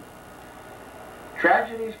Townsend.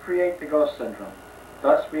 Tragedies create the ghost syndrome.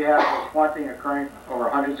 Thus we have this haunting occurring over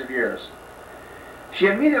hundreds of years. She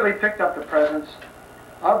immediately picked up the presence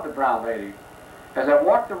of the brown lady. As I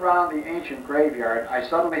walked around the ancient graveyard, I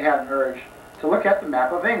suddenly had an urge to look at the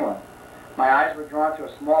map of England. My eyes were drawn to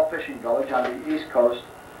a small fishing village on the east coast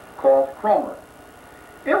called Cromer.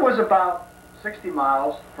 It was about 60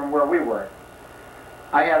 miles from where we were.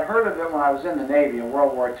 I had heard of it when I was in the Navy in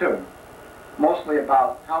World War II, mostly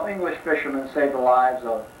about how English fishermen saved the lives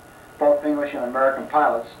of both English and American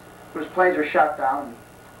pilots whose planes were shot down and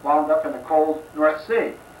wound up in the cold North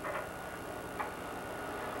Sea.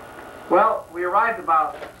 Well, we arrived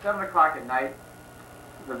about 7 o'clock at night.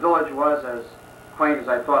 The village was as quaint as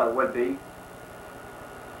I thought it would be.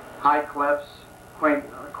 High cliffs,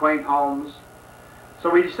 quaint homes. So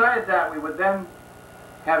we decided that we would then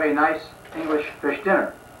have a nice English fish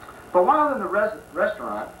dinner. But while in the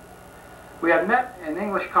restaurant, we had met an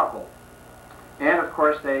English couple. And of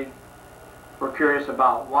course they were curious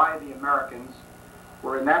about why the Americans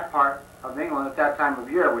were in that part of England at that time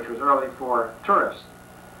of year, which was early for tourists.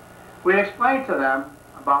 We explained to them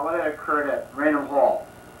about what had occurred at Raynham Hall,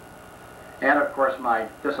 and of course my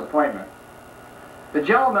disappointment. The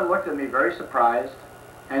gentleman looked at me very surprised,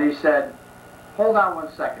 and he said, "Hold on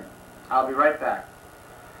 1 second, I'll be right back."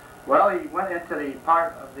 Well, he went into the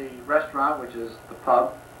part of the restaurant, which is the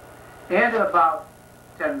pub, and in about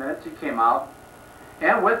 10 minutes he came out,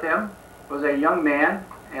 and with him was a young man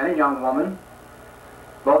and a young woman,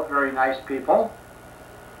 both very nice people,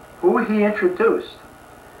 who he introduced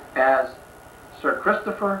as Sir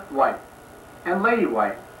Christopher White and Lady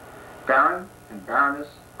White, Baron and Baroness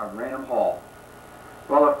of Raynham Hall.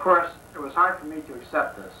 Well, of course, it was hard for me to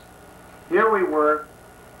accept this. Here we were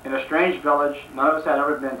in a strange village none of us had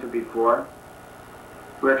ever been to before.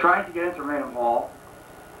 We were trying to get into Raynham Hall.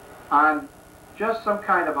 On just some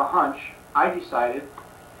kind of a hunch, I decided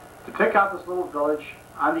to pick out this little village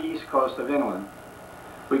on the east coast of England.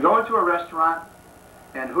 We go into a restaurant,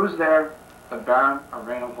 and who's there? The Baron of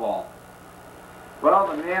Raynham Hall. Well,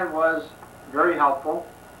 the man was very helpful.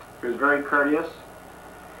 He was very courteous.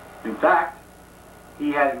 In fact,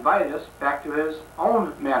 he had invited us back to his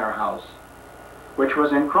own manor house, which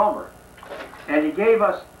was in Cromer. And he gave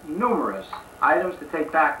us numerous items to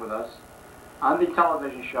take back with us on the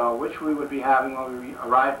television show, which we would be having when we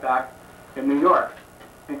arrived back in New York,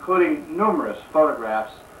 including numerous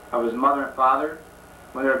photographs of his mother and father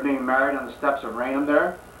when they were being married on the steps of Raynham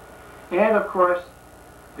there, and of course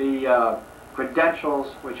the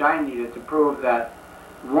credentials which I needed to prove that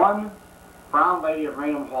one brown lady of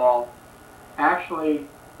Raynham Hall actually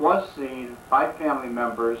was seen by family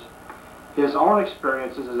members his own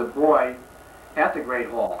experiences as a boy at the Great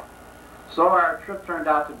Hall. So our trip turned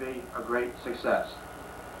out to be a great success.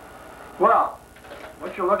 Well,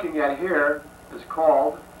 what you're looking at here is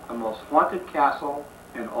called the most haunted castle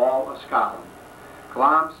in all of Scotland,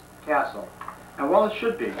 Glamis Castle. And well, it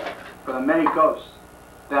should be, for the many ghosts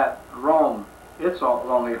that roam its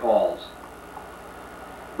lonely halls.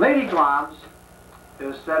 Lady Glamis, it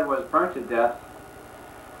is said, was burnt to death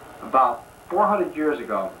about 400 years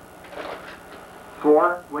ago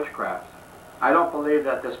for witchcraft. I don't believe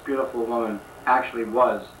that this beautiful woman actually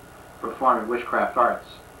was performing witchcraft arts.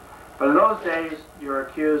 But in those days, you were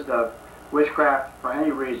accused of witchcraft for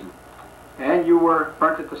any reason, and you were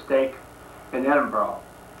burnt at the stake in Edinburgh.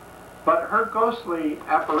 But her ghostly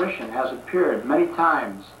apparition has appeared many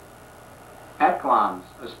times at Glamis,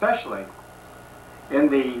 especially in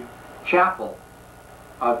the chapel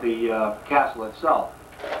of the castle itself.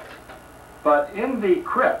 But in the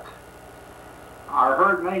crypt are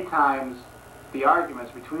heard many times the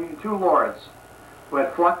arguments between the two lords who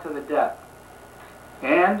had fought to the death.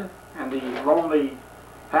 And in the lonely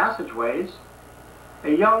passageways,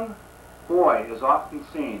 a young boy is often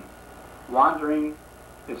seen wandering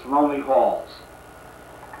its lonely halls.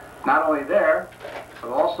 Not only there,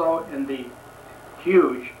 but also in the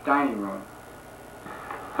huge dining room.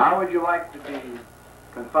 How would you like to be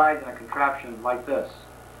confined in a contraption like this?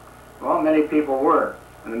 Well, many people were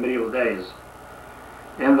in the medieval days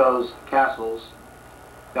in those castles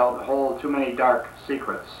that hold too many dark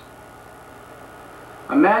secrets.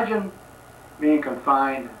 Imagine being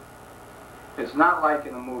confined. It's not like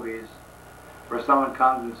in the movies where someone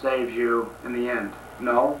comes and saves you in the end.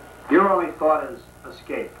 No, your only thought is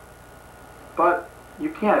escape. But you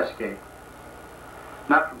can't escape.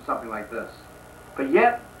 Not from something like this. But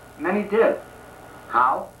yet, many did.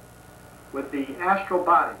 How? With the astral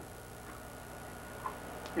body.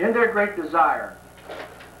 In their great desire,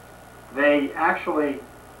 they actually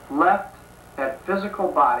left that physical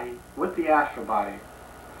body with the astral body.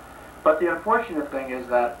 But the unfortunate thing is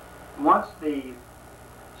that once the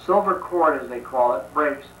silver cord, as they call it,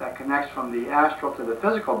 breaks, that connects from the astral to the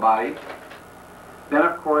physical body, then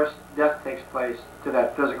of course death takes place to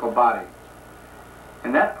that physical body.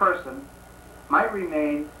 And that person might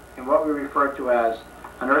remain in what we refer to as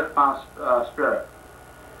an earthbound spirit.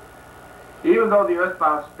 Even though the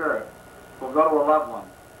earthbound spirit will go to a loved one,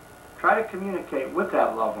 try to communicate with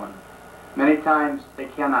that loved one. Many times they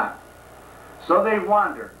cannot. So they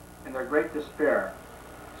wander in their great despair,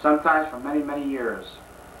 sometimes for many, many years.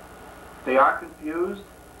 They are confused.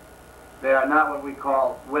 They are not what we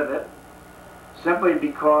call with it, simply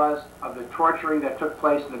because of the torturing that took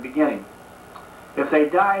place in the beginning. If they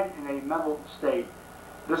died in a mental state,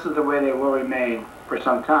 this is the way they will remain for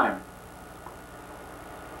some time.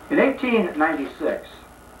 In 1896,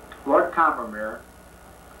 Lord Combermere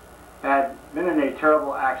had been in a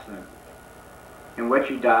terrible accident in which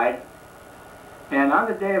he died, and on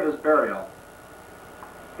the day of his burial,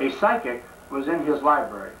 a psychic was in his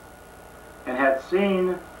library and had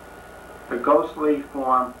seen the ghostly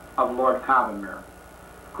form of Lord Combermere.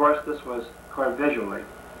 Of course, this was caught visually.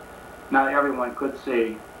 Not everyone could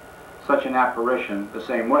see such an apparition the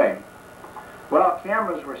same way. Well,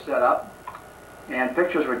 cameras were set up and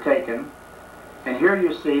pictures were taken, and here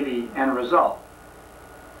you see the end result.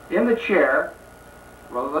 In the chair,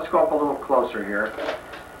 well, let's go up a little closer here.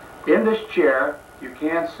 In this chair, you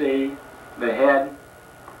can see the head,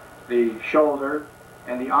 the shoulder,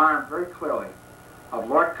 and the arm very clearly of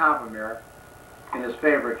Lord Combermere in his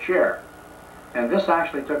favorite chair. And this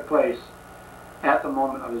actually took place at the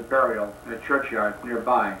moment of his burial in a churchyard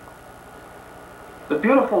nearby. The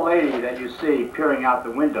beautiful lady that you see peering out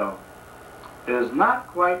the window is not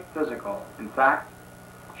quite physical. In fact,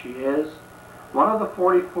 she is one of the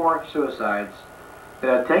 44 suicides that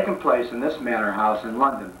had taken place in this manor house in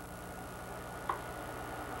London.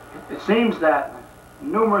 It seems that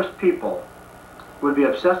numerous people would be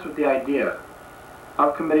obsessed with the idea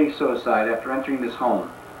of committing suicide after entering this home,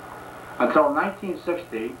 until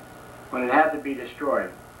 1960, when it had to be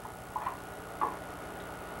destroyed.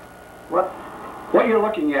 What you're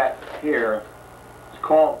looking at here is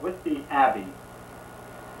called Whitby Abbey.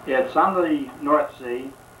 It's on the North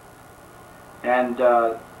Sea, and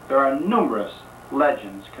there are numerous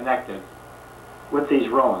legends connected with these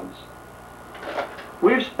ruins.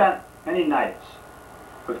 We've spent many nights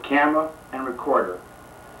with camera and recorder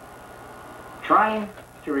trying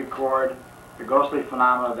to record the ghostly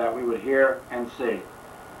phenomena that we would hear and see.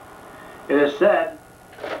 It is said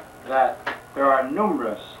that there are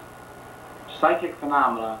numerous psychic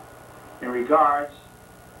phenomena in regards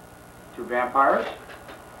to vampires.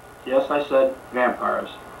 Yes, I said vampires.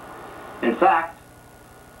 In fact,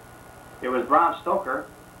 it was Bram Stoker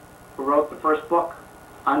who wrote the first book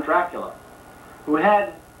on Dracula, who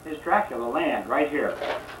had his Dracula land right here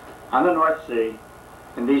on the North Sea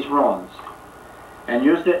in these ruins, and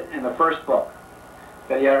used it in the first book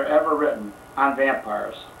that he had ever written on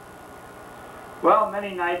vampires. Well,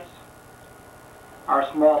 many nights our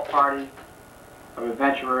small party of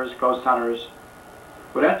adventurers, ghost hunters,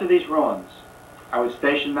 would enter these ruins. I would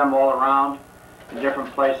station them all around in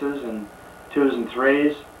different places in twos and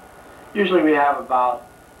threes. Usually we have about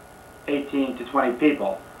 18 to 20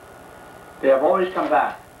 people. They have always come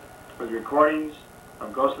back with recordings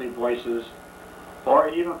of ghostly voices or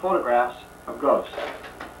even photographs of ghosts.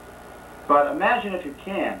 But imagine, if you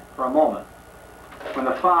can, for a moment, when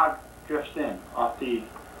the fog drifts in off the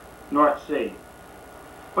North Sea,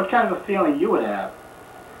 what kind of a feeling you would have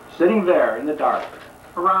sitting there in the dark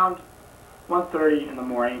around 1:30 in the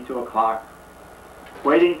morning, 2 o'clock,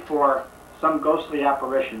 waiting for some ghostly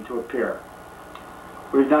apparition to appear.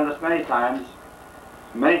 We've done this many times.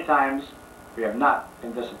 Many times we have not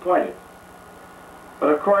been disappointed. But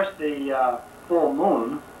of course, the full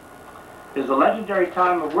moon is the legendary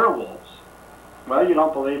time of werewolves. Well, you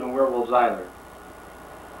don't believe in werewolves either.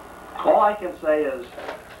 All I can say is,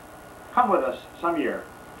 come with us some year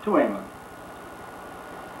to England.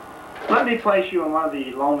 Let me place you in one of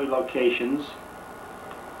the lonely locations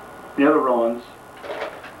near the ruins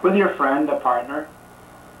with your friend, a partner.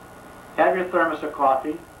 Have your thermos of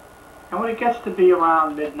coffee, and when it gets to be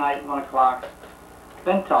around midnight, 1 o'clock,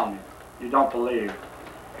 then tell me you don't believe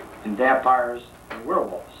in vampires and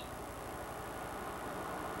werewolves.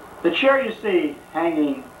 The chair you see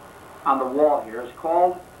hanging on the wall here is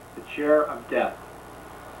called the Chair of Death.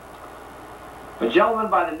 A gentleman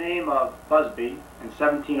by the name of Busby in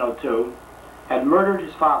 1702 had murdered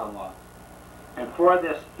his father-in-law, and for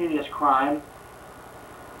this heinous crime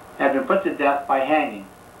had been put to death by hanging.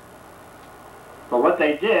 But what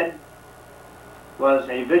they did was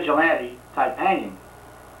a vigilante type hanging.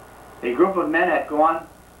 A group of men had gone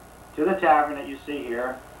to the tavern that you see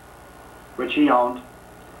here, which he owned,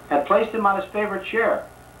 had placed him on his favorite chair,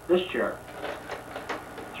 this chair,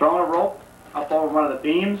 thrown a rope up over one of the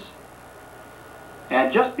beams,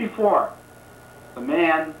 and just before the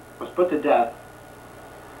man was put to death,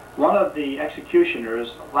 one of the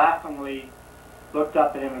executioners laughingly looked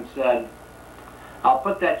up at him and said, "I'll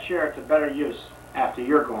put that chair to better use after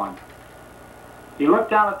you're gone." He looked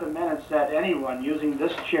down at the men and said, anyone using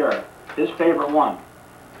this chair, his favorite one,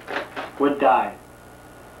 would die.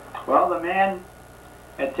 Well, the man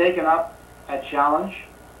had taken up that challenge.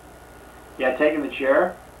 He had taken the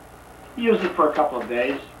chair. He used it for a couple of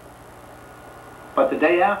days. But the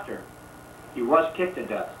day after, he was kicked to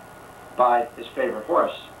death by his favorite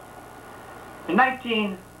horse. In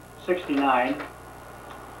 1969,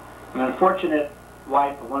 an unfortunate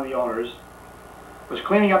wife of one of the owners was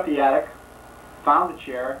cleaning up the attic, found the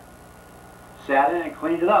chair, sat in it and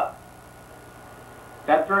cleaned it up.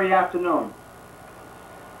 That very afternoon,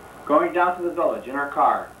 going down to the village in her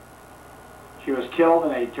car, she was killed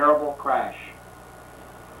in a terrible crash.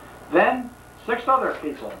 Then 6 other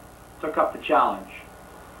people took up the challenge.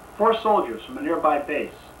 4 soldiers from a nearby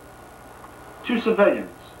base, 2 civilians.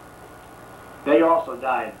 They also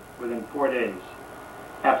died within 4 days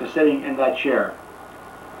after sitting in that chair.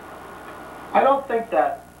 I don't think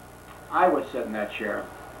that I would sit in that chair.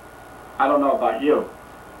 I don't know about you.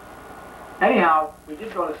 Anyhow, we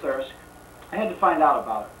did go to Thirsk. I had to find out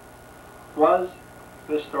about it. Was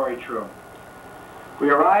this story true? We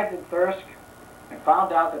arrived in Thirsk and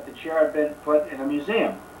found out that the chair had been put in a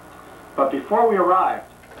museum. But before we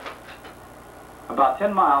arrived, about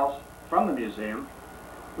 10 miles from the museum,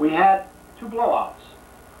 we had 2 blowouts.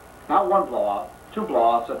 Not one blowout, 2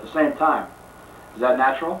 blowouts at the same time. Is that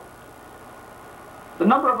natural? The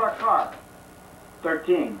number of our car,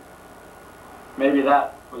 13. Maybe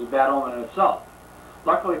that was a bad omen in itself.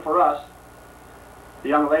 Luckily for us, the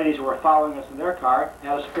young ladies who were following us in their car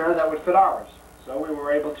had a spare that would fit ours, so we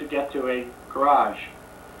were able to get to a garage.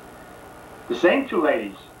 The same 2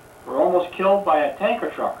 ladies were almost killed by a tanker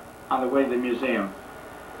truck on the way to the museum.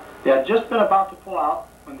 They had just been about to pull out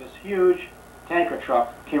when this huge tanker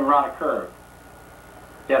truck came around a curve.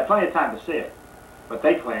 They had plenty of time to see it, but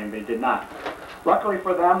they claimed they did not. Luckily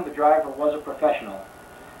for them, the driver was a professional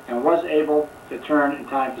and was able to turn in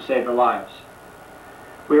time to save their lives.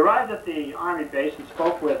 We arrived at the Army base and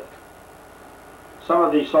spoke with some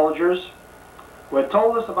of the soldiers who had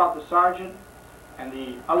told us about the sergeant and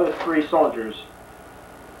the other 3 soldiers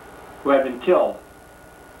who had been killed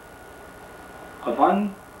of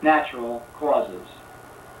unnatural causes.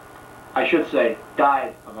 I should say,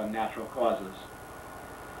 died of unnatural causes.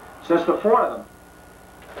 Since the four of them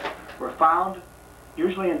were found,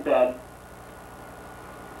 usually in bed,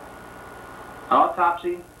 an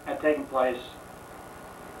autopsy had taken place.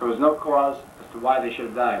 There was no cause as to why they should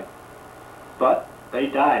have died, but they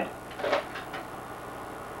died.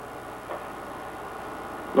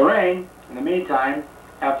 Lorraine, in the meantime,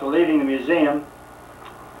 after leaving the museum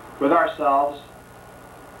with ourselves,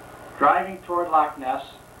 driving toward Loch Ness,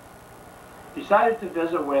 decided to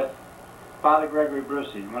visit with Father Gregory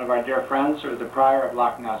Brucey, one of our dear friends, who was the prior of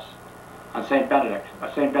Loch Ness on St.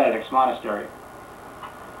 Benedict's Monastery.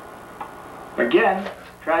 Again,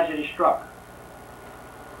 tragedy struck.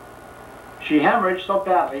 She hemorrhaged so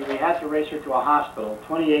badly we had to race her to a hospital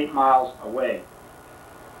 28 miles away.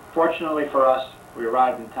 Fortunately for us, we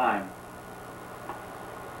arrived in time.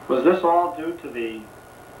 Was this all due to the,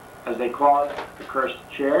 as they call it, the cursed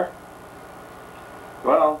chair?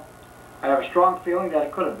 Well, I have a strong feeling that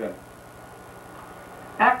it could have been.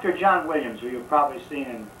 Actor John Williams, who you've probably seen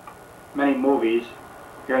in many movies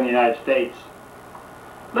here in the United States,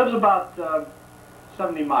 lives about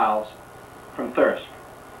 70 miles from Thirsk.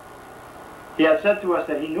 He had said to us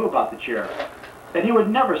that he knew about the chair, that he would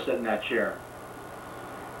never sit in that chair.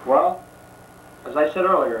 Well, as I said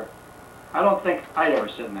earlier, I don't think I'd ever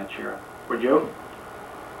sit in that chair. Would you?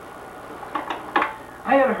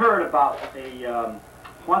 I had heard about a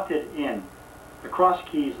haunted inn, the Cross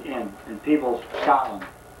Keys Inn in Peebles, Scotland,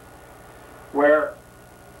 where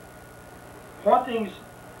hauntings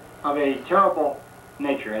of a terrible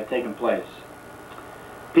nature had taken place.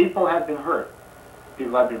 People had been hurt.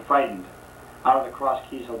 People had been frightened out of the Cross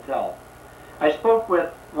Keys Hotel. I spoke with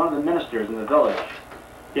one of the ministers in the village.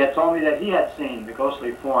 He had told me that he had seen the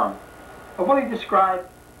ghostly form of what he described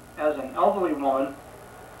as an elderly woman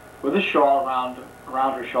with a shawl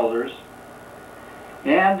around her shoulders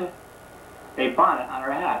and a bonnet on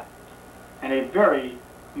her hat and a very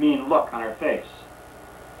mean look on her face.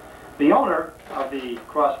 The owner of the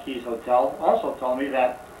Cross Keys Hotel also told me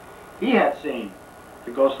that he had seen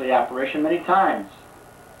the ghostly apparition many times.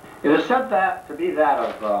 It is said that to be that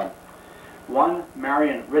of one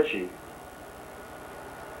Marion Ritchie,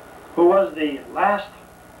 who was the last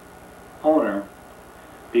owner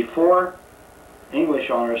before English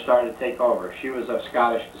owners started to take over. She was of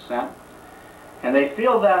Scottish descent, and they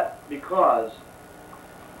feel that because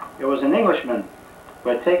it was an Englishman who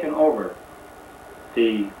had taken over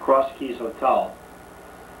the Cross Keys Hotel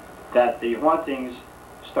that the hauntings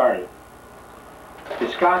started. The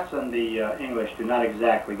Scots and the English do not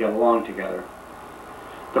exactly get along together.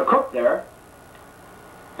 The cook there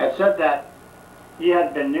had said that he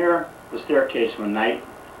had been near the staircase one night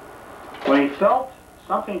when he felt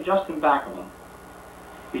something just in back of him.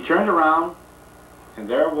 He turned around, and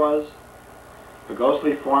there was the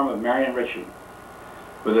ghostly form of Marion Ritchie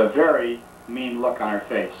with a very mean look on her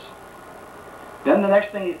face. Then the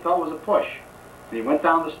next thing he felt was a push, and he went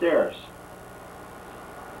down the stairs.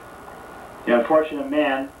 The unfortunate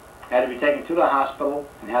man had to be taken to the hospital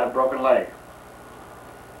and had a broken leg.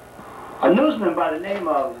 A newsman by the name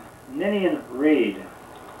of Ninian Reed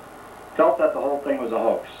felt that the whole thing was a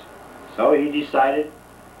hoax. So he decided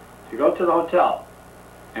to go to the hotel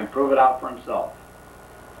and prove it out for himself.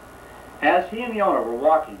 As he and the owner were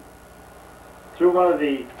walking through one of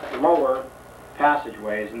the lower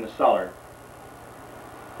passageways in the cellar,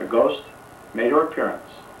 the ghost made her appearance.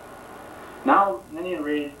 Now Ninian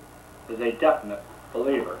Reed is a definite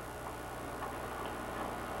believer.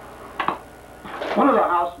 One of the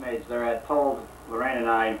housemaids there had told Lorraine and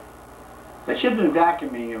I that she had been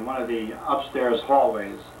vacuuming in one of the upstairs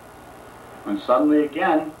hallways when suddenly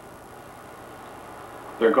again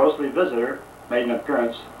their ghostly visitor made an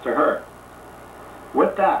appearance to her.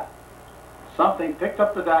 With that, something picked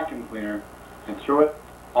up the vacuum cleaner and threw it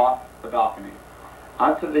off the balcony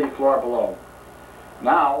onto the floor below.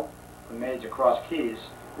 Now the maids across Keys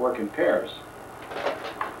work in pairs.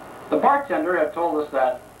 The bartender had told us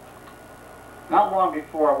that not long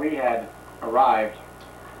before we had arrived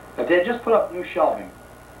that they had just put up new shelving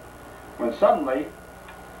when suddenly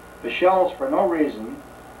the shelves, for no reason,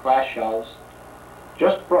 glass shelves,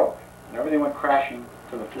 just broke and everything went crashing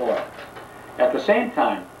to the floor. At the same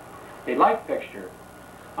time, a light fixture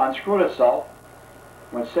unscrewed itself,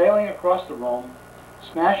 went sailing across the room,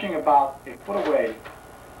 smashing about a foot away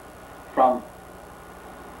from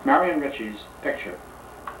Marion Ritchie's picture.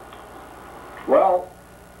 Well,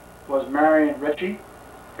 was Marion Ritchie,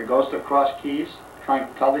 the ghost of Cross Keys,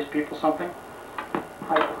 trying to tell these people something?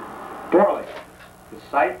 Borley, the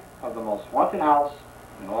site of the most haunted house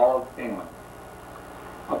in all of England.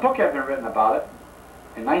 A book had been written about it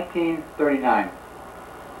in 1939,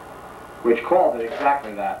 which called it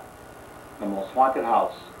exactly that, the most haunted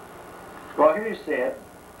house Well, here you see it.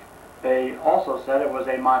 They also said it was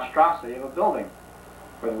a monstrosity of a building,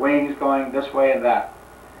 with wings going this way and that.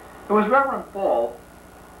 It was Reverend Bull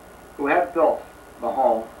who had built the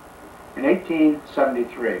home in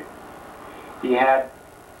 1873. He had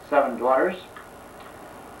 7 daughters.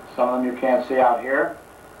 Some of them you can't see out here.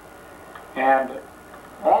 And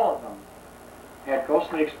all of them had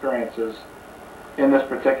ghostly experiences in this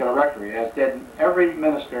particular rectory, as did every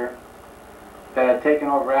minister that had taken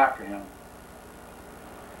over after him.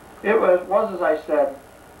 It was, as I said,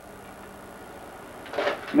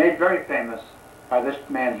 made very famous by this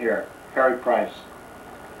man here, Harry Price,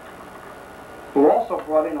 who also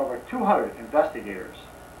brought in over 200 investigators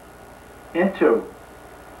into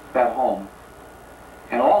that home,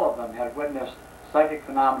 and all of them had witnessed psychic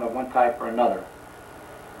phenomena of one type or another.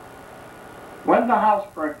 When the house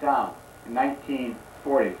burnt down in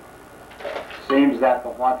 1940, it seems that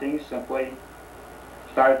the hauntings simply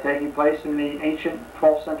started taking place in the ancient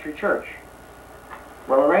 12th century church,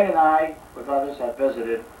 where Lorraine and I, with others, have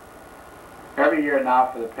visited every year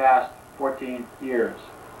now for the past 14 years,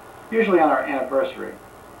 usually on our anniversary.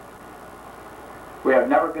 We have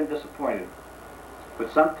never been disappointed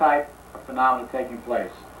with some type of phenomena taking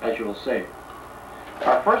place, as you will see.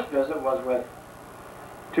 Our first visit was with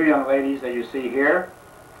 2 young ladies that you see here,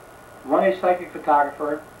 one a psychic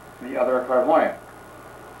photographer and the other a clairvoyant.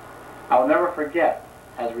 I will never forget,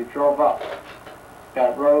 as we drove up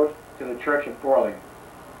that road to the church at Borley,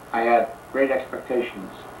 I had great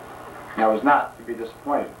expectations, and I was not to be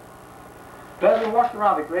disappointed. But as we walked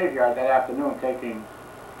around the graveyard that afternoon taking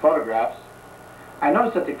photographs, I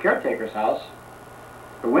noticed that the caretaker's house,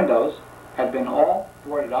 the windows, had been all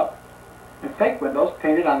boarded up and fake windows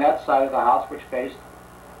painted on that side of the house which faced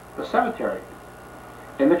the cemetery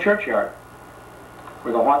in the churchyard.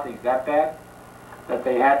 Were the hauntings that bad that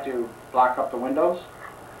they had to block up the windows?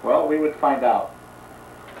 Well, we would find out.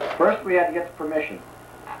 First, we had to get the permission.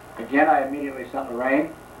 Again, I immediately sent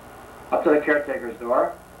Lorraine up to the caretaker's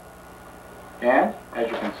door, and as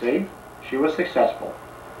you can see, she was successful.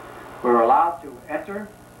 We were allowed to enter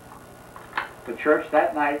the church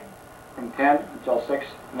that night from 10 until 6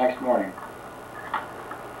 the next morning.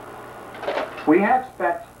 We had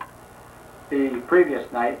spent the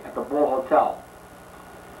previous night at the Bull Hotel.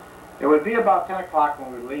 It would be about 10 o'clock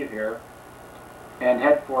when we would leave here and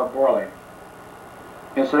head for Borley.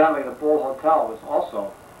 Incidentally, the Bull Hotel was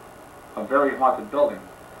also a very haunted building.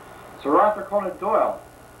 Sir Arthur Conan Doyle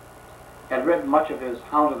had written much of his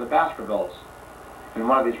Hound of the Baskervilles in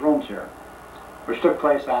one of these rooms here, which took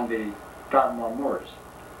place on the Dartmoor Moors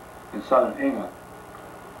in southern England.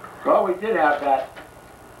 Well, we did have that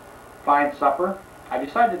fine supper. I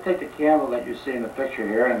decided to take the candle that you see in the picture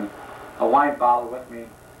here and a wine bottle with me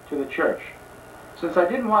to the church, since I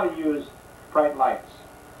didn't want to use bright lights.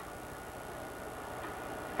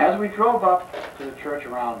 As we drove up to the church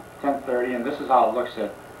around 10:30, and this is how it looks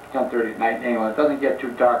at 10:30 at night in England, it doesn't get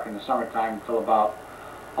too dark in the summertime until about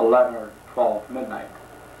 11 or 12 midnight.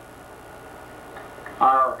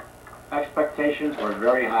 Our expectations were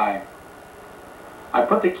very high. I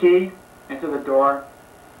put the key into the door.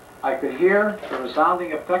 I could hear the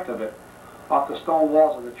resounding effect of it off the stone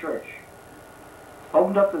walls of the church.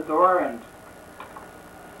 Opened up the door, and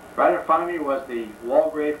right in front of me was the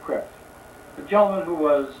Walgrave crypt. The gentleman who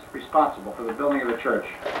was responsible for the building of the church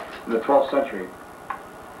in the 12th century,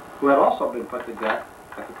 who had also been put to death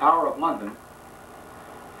at the Tower of London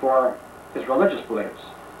for his religious beliefs.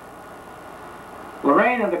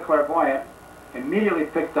 Lorraine and the clairvoyant immediately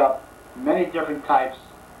picked up many different types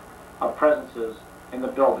of presences in the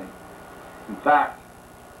building. In fact,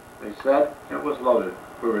 they said it was loaded.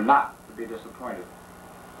 We were not to be disappointed.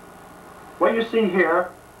 What you see here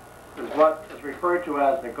is what is referred to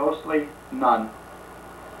as the ghostly nun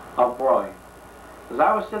of Borley. As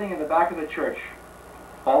I was sitting in the back of the church,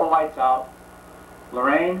 all the lights out,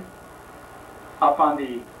 Lorraine up on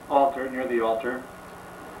the altar, near the altar,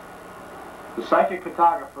 the psychic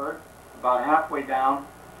photographer about halfway down,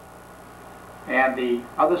 and the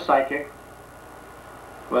other psychic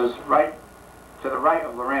was right to the right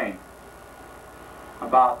of Lorraine,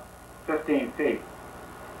 about 15 feet.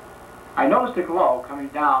 I noticed a glow coming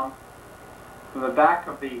down from the back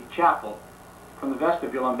of the chapel, from the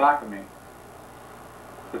vestibule in back of me.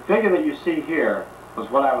 The figure that you see here was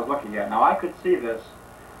what I was looking at. Now, I could see this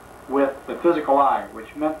with the physical eye,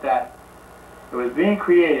 which meant that it was being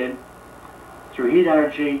created through heat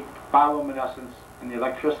energy, bioluminescence, and the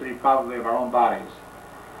electricity probably of our own bodies.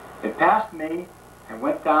 It passed me and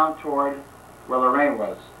went down toward where Lorraine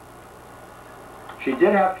was. She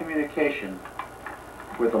did have communication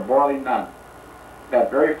with the Borley nun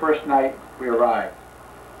that very first night we arrived.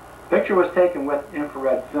 Picture was taken with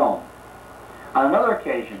infrared film. On another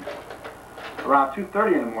occasion, around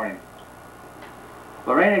 2:30 in the morning,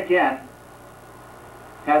 Lorraine again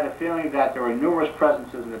had the feeling that there were numerous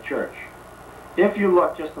presences in the church. If you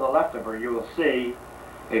look just to the left of her, you will see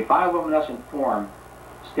a bioluminescent form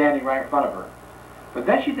standing right in front of her. But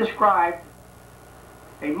then she described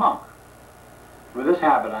a monk with his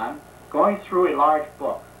habit on, going through a large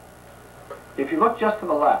book. If you look just to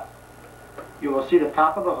the left, you will see the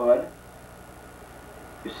top of the hood.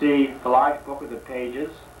 You see the large book with the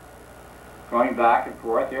pages going back and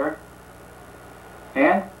forth here.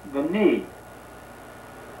 And the knee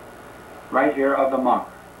right here of the monk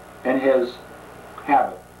in his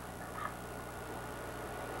habit.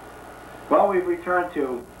 Well, we've returned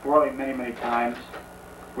to Borley many, many times.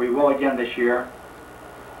 We will again this year.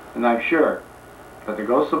 And I'm sure that the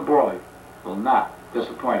ghosts of Borley will not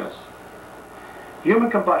disappoint us.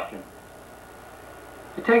 Human combustion.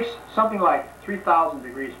 It takes something like 3,000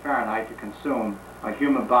 degrees Fahrenheit to consume a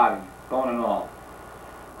human body, bone and all.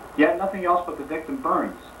 Yet nothing else but the victim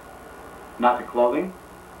burns. Not the clothing,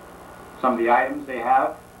 some of the items they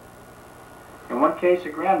have. In one case, a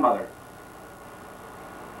grandmother,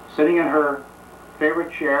 sitting in her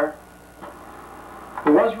favorite chair,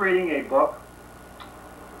 who was reading a book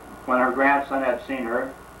when her grandson had seen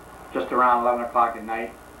her, just around 11 o'clock at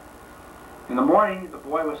night. In the morning, the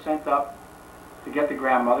boy was sent up to get the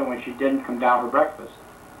grandmother when she didn't come down for breakfast.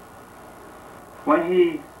 When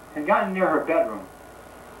he had gotten near her bedroom,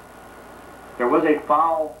 there was a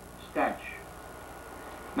foul stench.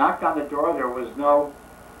 Knocked on the door, there was no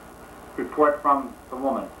report from the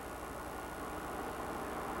woman.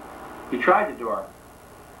 He tried the door.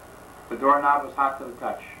 The doorknob was hot to the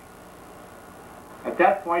touch. At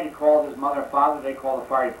that point, he called his mother and father. They called the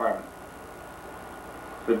fire department.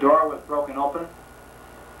 The door was broken open,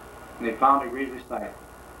 and they found a grisly sight.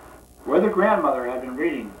 Where the grandmother had been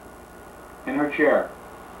reading in her chair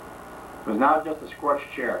was now just a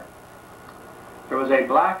scorched chair. There was a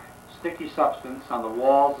black, sticky substance on the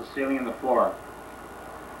walls, the ceiling, and the floor.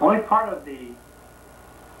 Only part of the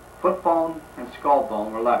foot bone and skull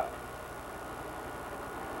bone were left.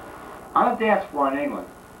 On a dance floor in England,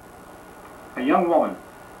 a young woman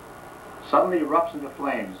suddenly erupts into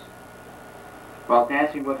flames while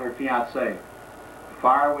dancing with her fiancé, a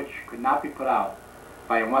fire which could not be put out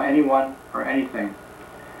by anyone or anything.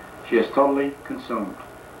 She is totally consumed.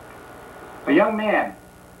 A young man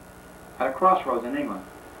at a crossroads in England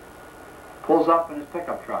pulls up in his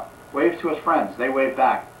pickup truck, waves to his friends, they wave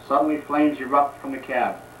back. Suddenly flames erupt from the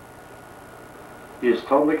cab. He is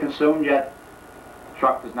totally consumed, yet the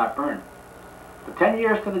truck does not burn. But 10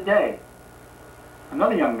 years to the day,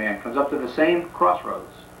 another young man comes up to the same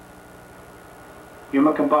crossroads.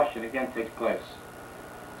 Human combustion again takes place.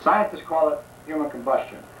 Scientists call it human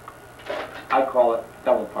combustion. I call it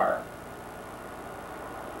devil fire.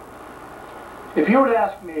 If you were to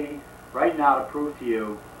ask me right now to prove to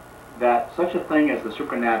you that such a thing as the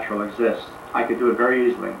supernatural exists, I could do it very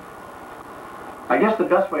easily. I guess the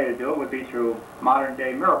best way to do it would be through modern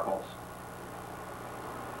day miracles.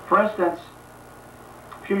 For instance,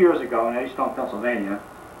 a few years ago in Eddystone, Pennsylvania,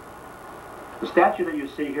 the statue that you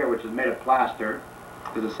see here, which is made of plaster,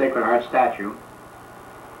 is a Sacred Heart statue,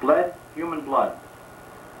 bled human blood.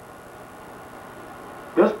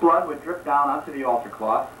 This blood would drip down onto the altar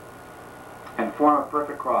cloth and form a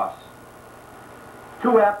perfect cross.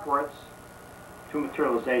 Two apports, two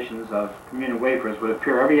materializations of communion wafers would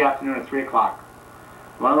appear every afternoon at 3 o'clock.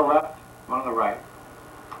 One on the left, one on the right.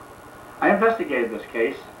 I investigated this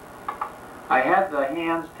case. I had the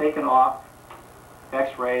hands taken off,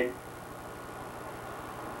 x-rayed.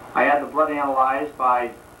 I had the blood analyzed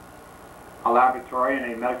by a laboratory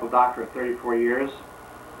and a medical doctor of 34 years.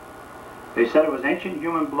 They said it was ancient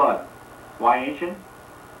human blood. Why ancient?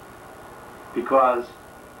 Because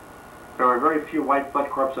there were very few white blood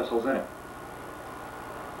corpuscles in it.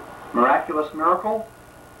 Miraculous miracle?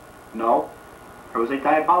 No. It was a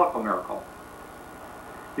diabolical miracle.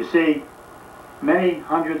 You see, many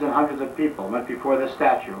hundreds and hundreds of people went before this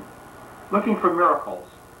statue looking for miracles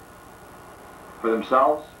for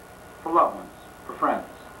themselves, for loved ones, for friends.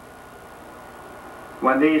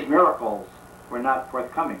 When these miracles were not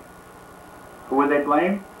forthcoming, who would they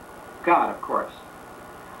blame? God, of course.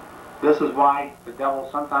 This is why the devil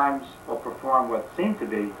sometimes will perform what seem to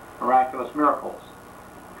be miraculous miracles.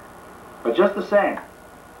 But just the same,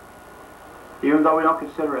 even though we don't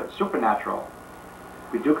consider it supernatural,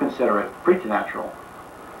 we do consider it preternatural.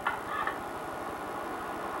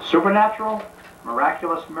 Supernatural,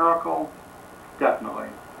 miraculous miracle, definitely.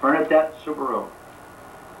 Bernadette Subaru.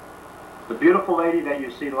 The beautiful lady that you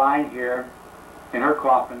see lying here in her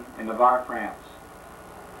coffin in Navarre, France.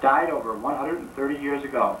 Died over 130 years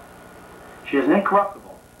ago. She is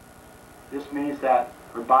incorruptible. This means that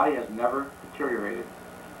her body has never deteriorated.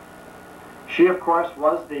 She, of course,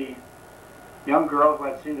 was the young girl who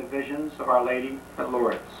had seen the visions of Our Lady at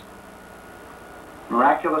Lourdes.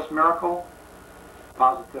 Miraculous miracle?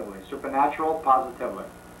 Positively. Supernatural? Positively.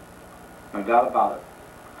 No doubt about it.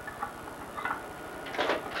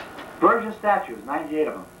 Virgin statues, 98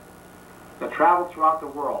 of them, that travel throughout the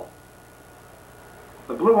world.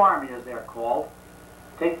 The Blue Army, as they're called,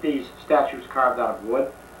 take these statues carved out of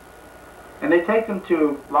wood, and they take them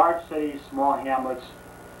to large cities, small hamlets,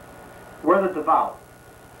 where the devout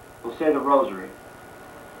will say the rosary.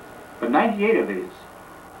 But 98 of these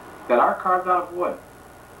that are carved out of wood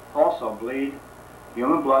also bleed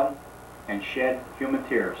human blood and shed human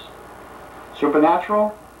tears.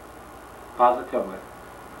 Supernatural? Positively.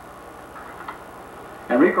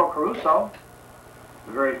 Enrico Caruso,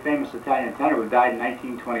 the very famous Italian tenor who died in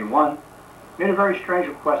 1921, made a very strange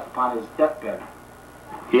request upon his deathbed.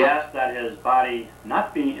 He asked that his body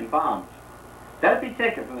not be embalmed, that it be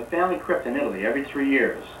taken from the family crypt in Italy every 3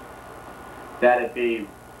 years, that it be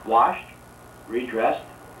washed, redressed,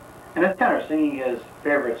 and a tenor singing his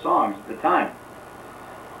favorite songs at the time.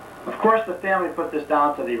 Of course, the family put this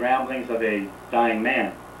down to the ramblings of a dying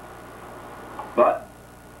man, but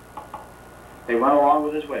they went along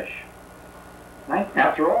with his wish.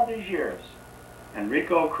 After all these years,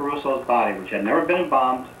 Enrico Caruso's body, which had never been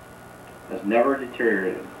embalmed, has never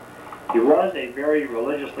deteriorated. He was a very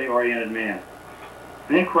religiously oriented man,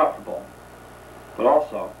 an incorruptible, but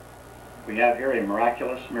also we have here a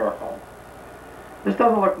miraculous miracle. This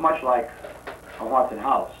doesn't look much like a haunted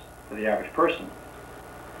house to the average person.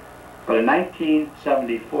 But in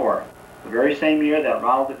 1974, the very same year that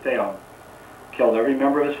Ronald DeFeo killed every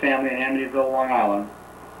member of his family in Amityville, Long Island,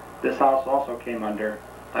 this house also came under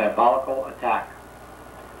diabolical attack.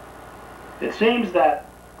 It seems that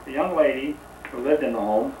the young lady who lived in the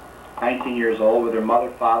home, 19 years old, with her mother,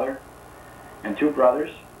 father, and 2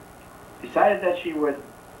 brothers, decided that she would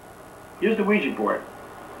use the Ouija board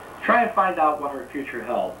to try and find out what her future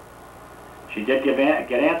held. She did get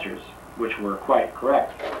answers, which were quite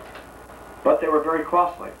correct, but they were very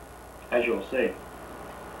costly, as you will see.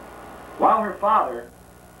 While her father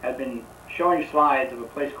had been showing slides of a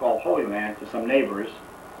place called Holy Land to some neighbors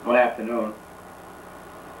one afternoon,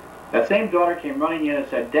 that same daughter came running in and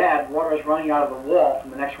said, "Dad, water is running out of the wall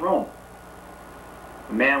from the next room."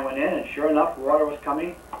 The man went in, and sure enough, water was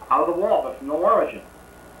coming out of the wall, but from no origin.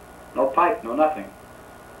 No pipe, no nothing.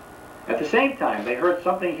 At the same time, they heard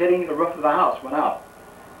something hitting the roof of the house, went out.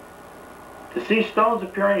 To see stones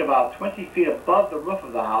appearing about 20 feet above the roof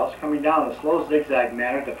of the house, coming down in a slow zigzag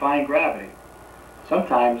manner, defying gravity,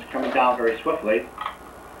 sometimes coming down very swiftly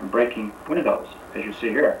and breaking windows, as you see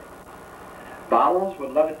here. Bottles would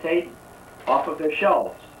levitate off of their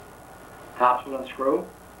shelves. Tops would unscrew.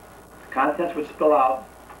 The contents would spill out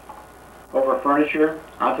over furniture,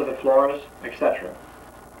 onto the floors, etc.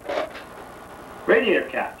 Radiator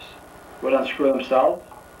caps would unscrew themselves,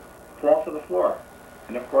 fall to the floor,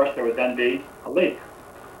 and of course there would then be a leak.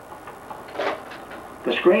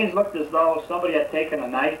 The screens looked as though somebody had taken a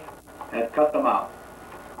knife and had cut them out.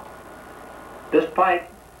 This pipe,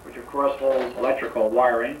 which of course holds electrical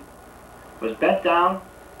wiring, was bent down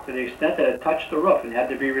to the extent that it touched the roof and had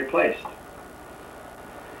to be replaced.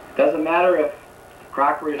 It doesn't matter if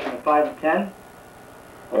crockery is from 5 and 10,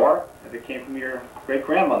 or if it came from your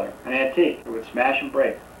great-grandmother, an antique, it would smash and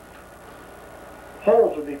break.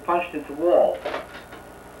 Holes would be punched into walls.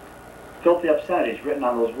 Filthy obscenities written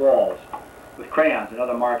on those walls with crayons and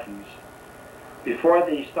other markings. Before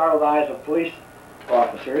the startled eyes of police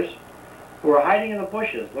officers who were hiding in the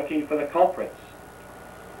bushes looking for the culprits.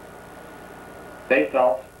 They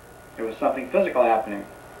felt there was something physical happening,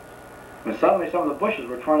 when suddenly some of the bushes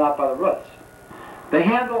were torn out by the roots. The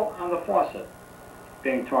handle on the faucet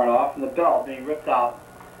being torn off and the bell being ripped out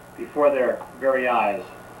before their very eyes.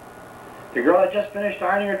 The girl had just finished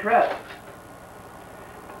ironing her dress,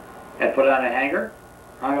 had put it on a hanger,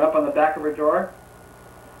 hung it up on the back of her door,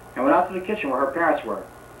 and went out to the kitchen where her parents were.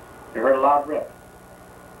 They heard a loud rip.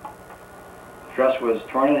 The dress was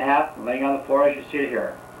torn in half and laying on the floor as you see it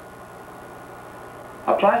here.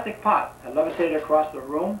 A plastic pot had levitated across the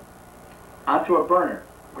room onto a burner,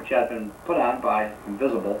 which had been put on by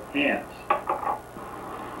invisible hands.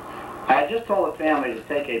 I had just told the family to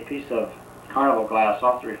take a piece of carnival glass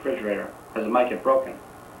off the refrigerator, as it might get broken.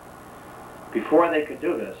 Before they could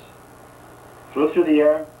do this, it flew through the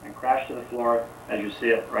air and crashed to the floor, as you see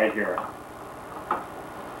it right here.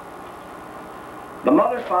 The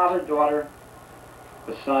mother, father, daughter,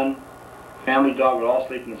 the son, Family dog would all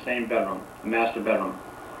sleep in the same bedroom, the master bedroom.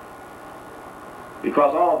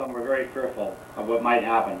 Because all of them were very fearful of what might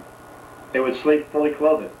happen, they would sleep fully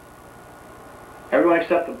clothed. Everyone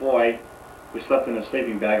except the boy, who slept in a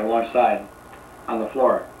sleeping bag alongside on the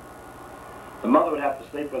floor. The mother would have to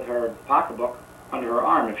sleep with her pocketbook under her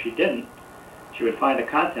arm. If she didn't, she would find the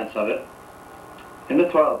contents of it in the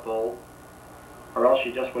toilet bowl, or else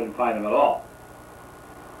she just wouldn't find them at all.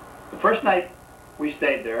 The first night we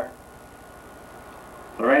stayed there,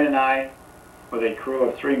 Lorraine and I, with a crew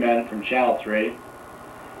of 3 men from Channel 3,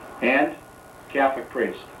 and Catholic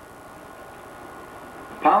priest.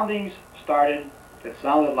 The poundings started. It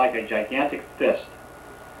sounded like a gigantic fist,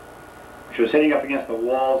 which was hitting up against the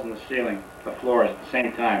walls and the ceiling, the floors at the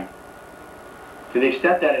same time, to the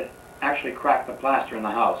extent that it actually cracked the plaster in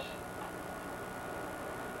the house.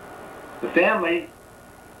 The family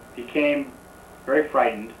became very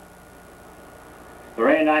frightened.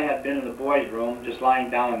 Lorraine and I had been in the boys' room, just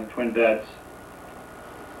lying down in the twin beds.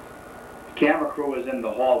 The camera crew was in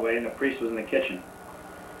the hallway and the priest was in the kitchen.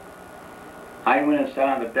 I went and sat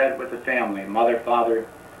on the bed with the family, mother, father,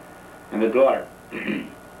 and the daughter. The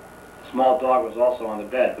small dog was also on the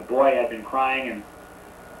bed. The boy had been crying and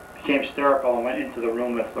became hysterical and went into the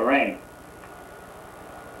room with Lorraine.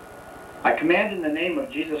 I commanded in the name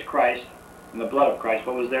of Jesus Christ and the blood of Christ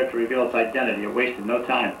what was there to reveal its identity. It wasted no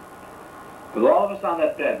time. With all of us on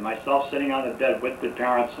that bed, myself sitting on the bed with the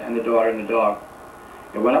parents and the daughter and the dog,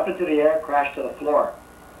 it went up into the air, crashed to the floor.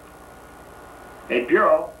 A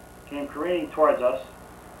bureau came careening towards us,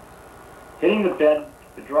 hitting the bed,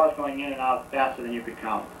 the drawers going in and out faster than you could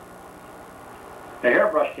count. A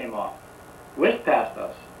hairbrush came off, whisked past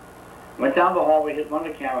us, went down the hallway, hit one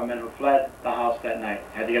of the cameramen who fled the house that night,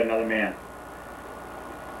 had to get another man.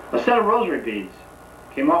 A set of rosary beads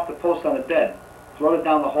came off the post on the bed, floated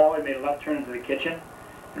down the hallway, made a left turn into the kitchen,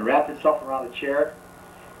 and wrapped itself around the chair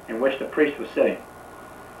in which the priest was sitting.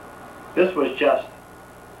 This was just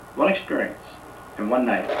one experience in one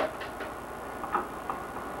night.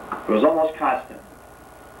 It was almost constant.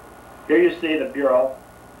 Here you see the bureau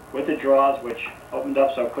with the drawers which opened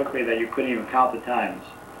up so quickly that you couldn't even count the times.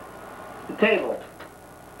 The table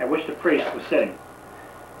at which the priest was sitting,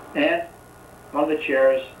 and one of the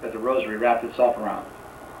chairs that the rosary wrapped itself around.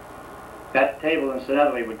 That table,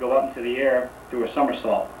 incidentally, would go up into the air, do a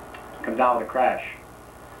somersault, come down with a crash.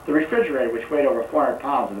 The refrigerator, which weighed over 400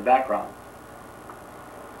 pounds in the background,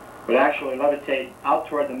 would actually levitate out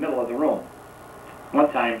toward the middle of the room,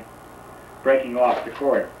 one time breaking off the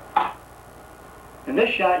cord. In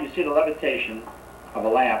this shot, you see the levitation of a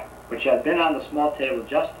lamp, which had been on the small table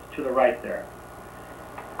just to the right there.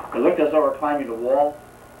 It looked as though it were climbing the wall,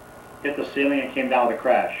 hit the ceiling, and came down with a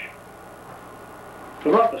crash. The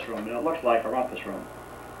rumpus room, and it looks like a rumpus room.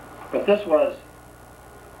 But this was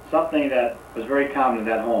something that was very common in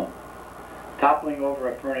that home. Toppling over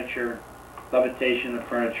of furniture, levitation of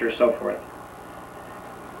furniture, so forth.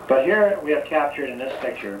 But here we have captured in this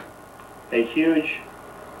picture a huge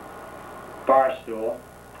bar stool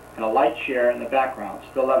and a light chair in the background,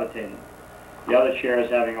 still levitating. The other chairs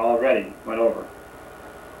having already went over.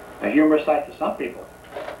 A humorous sight to some people,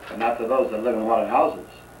 but not to those that live in haunted houses.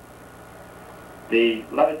 The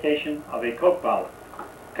levitation of a Coke bottle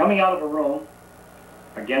coming out of a room,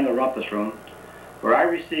 again the rumpus room, where I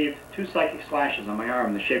received 2 psychic slashes on my arm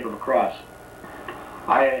in the shape of a cross.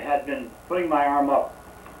 I had been putting my arm up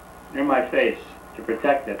near my face to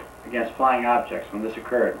protect it against flying objects when this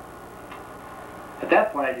occurred. At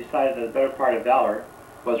that point, I decided that the better part of valor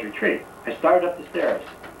was retreat. I started up the stairs.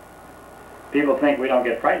 People think we don't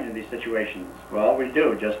get frightened in these situations. Well, we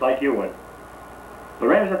do, just like you would.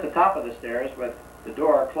 Lorraine was at the top of the stairs with the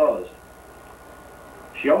door closed.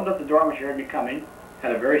 She opened up the door when she heard me coming,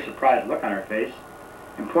 had a very surprised look on her face,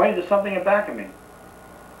 and pointed to something in back of me.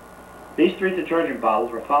 These 3 detergent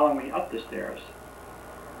bottles were following me up the stairs.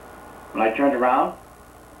 When I turned around,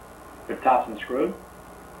 their tops unscrewed,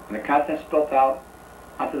 and the contents spilt out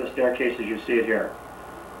onto the staircase as you see it here.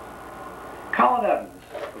 Colin Evans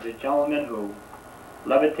was a gentleman who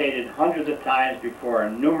levitated hundreds of times before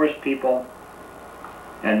numerous people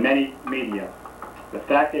and many media. The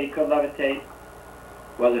fact that he could levitate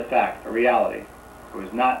was a fact, a reality. It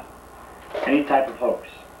was not any type of hoax.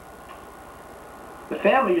 The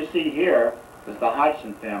family you see here is the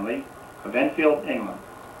Hodgson family of Enfield, England.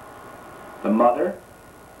 The mother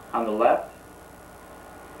on the left,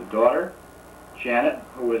 the daughter, Janet,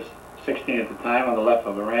 who was 16 at the time, on the left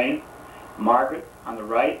of Lorraine, Margaret on the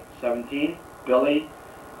right, 17, Billy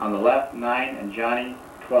on the left, 9, and Johnny,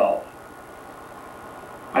 12.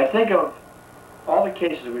 I think of all the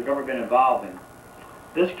cases we've ever been involved in,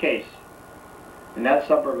 this case in that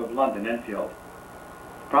suburb of London, Enfield.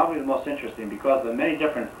 Probably the most interesting because of the many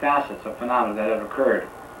different facets of phenomena that have occurred.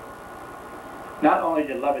 Not only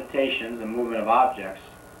did levitations and movement of objects,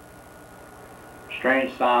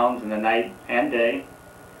 strange sounds in the night and day,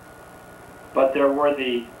 but there were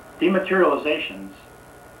the dematerializations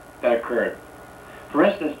that occurred. For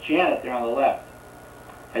instance, Janet there on the left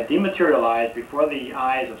had dematerialized before the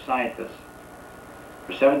eyes of scientists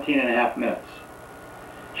for 17.5 minutes.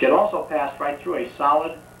 She had also passed right through a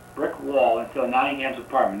solid brick wall into Nottingham's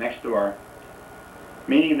apartment next door,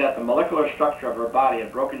 meaning that the molecular structure of her body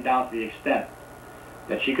had broken down to the extent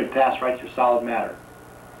that she could pass right through solid matter.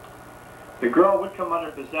 The girl would come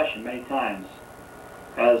under possession many times,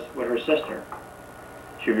 as would her sister.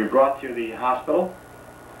 She would be brought to the hospital,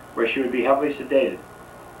 where she would be heavily sedated.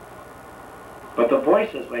 But the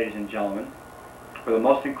voices, ladies and gentlemen, were the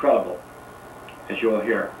most incredible, as you will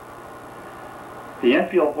hear. The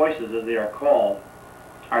Enfield voices, as they are called,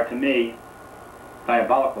 are to me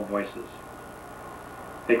diabolical voices.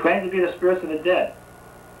 They claim to be the spirits of the dead.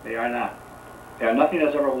 They are not. They are nothing that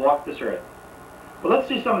has ever walked this earth. But let's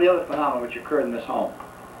see some of the other phenomena which occurred in this home.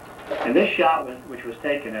 In this shot, which was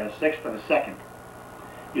taken at a sixth of a second,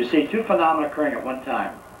 you see two phenomena occurring at one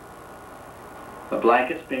time. The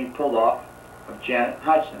blankets being pulled off of Janet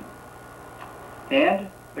Hodgson, and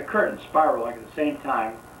the curtain spiraling at the same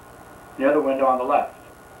time near the window on the left.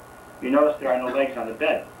 You notice there are no legs on the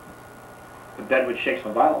bed. The bed would shake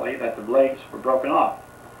so violently that the legs were broken off.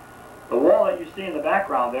 The wall that you see in the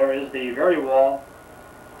background there is the very wall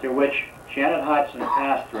through which Janet Hodgson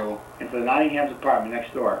passed through into the Nottingham's apartment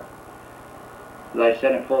next door, as I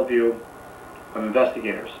said, in full view of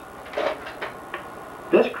investigators.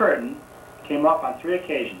 This curtain came up on 3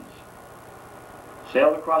 occasions,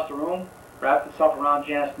 sailed across the room, wrapped itself around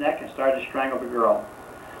Janet's neck, and started to strangle the girl.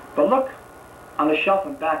 But look on the shelf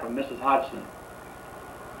in back of Mrs. Hodgson.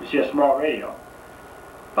 You see a small radio,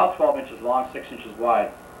 about 12 inches long, 6 inches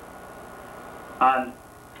wide. On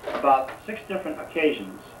about 6 different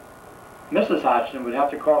occasions, Mrs. Hodgson would have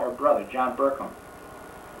to call her brother, John Burkham,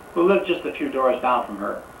 who lived just a few doors down from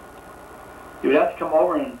her. He would have to come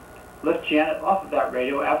over and lift Janet off of that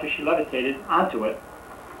radio after she levitated onto it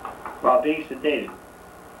while being sedated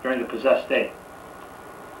during the possessed state.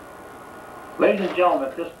 Ladies and gentlemen,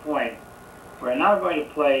 at this point, we're now going to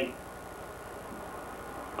play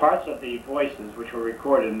parts of the voices which were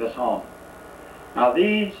recorded in this home. Now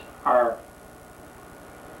these are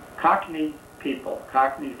Cockney people,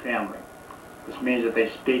 Cockney family. This means that they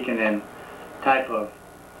speak in a type of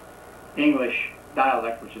English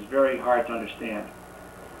dialect which is very hard to understand.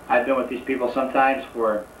 I've been with these people sometimes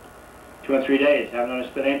for 2 and 3 days, haven't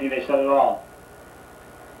understood anything they said at all.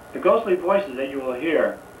 The ghostly voices that you will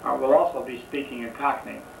hear will also be speaking in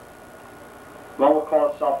Cockney. One will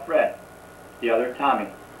call itself Fred, the other Tommy.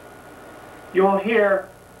 You will hear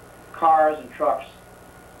cars and trucks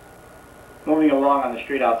moving along on the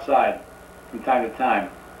street outside from time to time.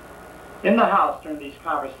 In the house, during these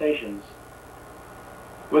conversations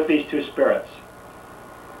with these 2 spirits,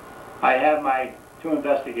 I have my 2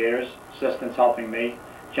 investigators, assistants helping me,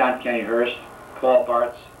 John Kenny Hurst, Paul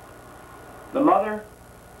Bartz. The mother,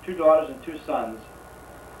 2 daughters, and 2 sons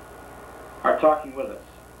are talking with us.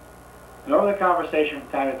 And over the conversation from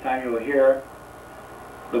time to time you will hear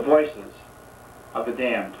the voices of the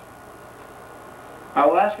damned. I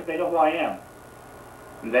will ask if they know who I am.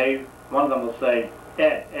 And one of them will say,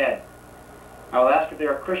 Ed, Ed. I will ask if they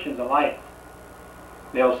are Christians in life.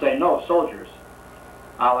 They will say, no, soldiers.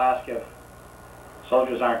 I'll ask if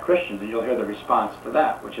soldiers aren't Christians, and you'll hear the response to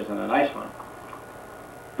that, which isn't a nice one.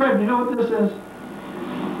 Fred, you know what this is?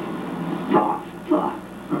 Cross.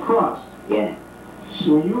 A cross. Yeah.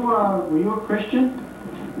 So were you a Christian?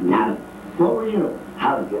 No. What were you?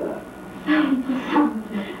 Soldier.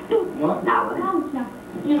 What? No.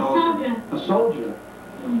 You're a soldier. A soldier.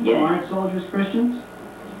 Yeah. Aren't soldiers Christians?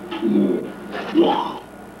 Yeah.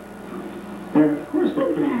 Of course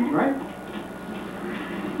they're Christians, right?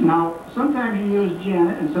 Now, sometimes you use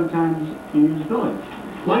Janet and sometimes you use Billy.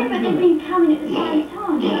 Why Yeah, do but you they've do been coming at the same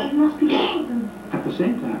time, so it must be two of them. that? At the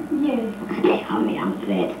same time. Yeah, Tommy, I'm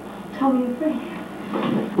Fred. Tommy and Fred.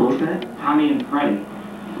 What was that? Tommy and Freddie.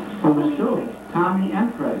 Oh, there's 2. Tommy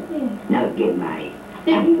and Fred. Yeah. No, get married.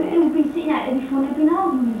 They've been sitting out there before, they've been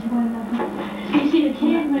arguing to one another. You see the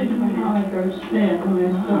kids moving around.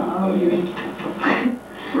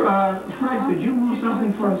 Fred, could you move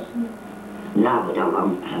something for us? No, I don't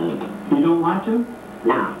want to. You don't want to?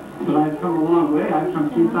 No. But I've come a long way. I've come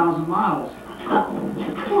 2,000 miles.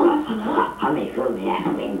 I may go the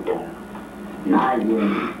acting to. No,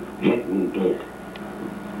 you did.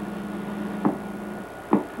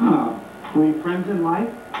 Oh, Were you friends in life?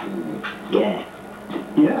 Yeah.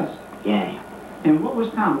 Yes. Yeah. And what was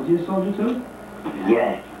Tom? Was he a soldier too?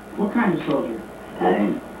 Yeah. What kind of soldier?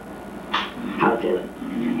 How to?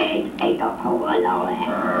 He got caught alive.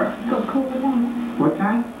 Got caught alive. What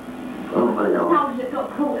kind? Caught alive. Soldier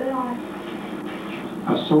got caught alive.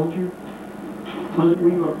 A soldier? Were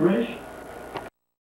you a British?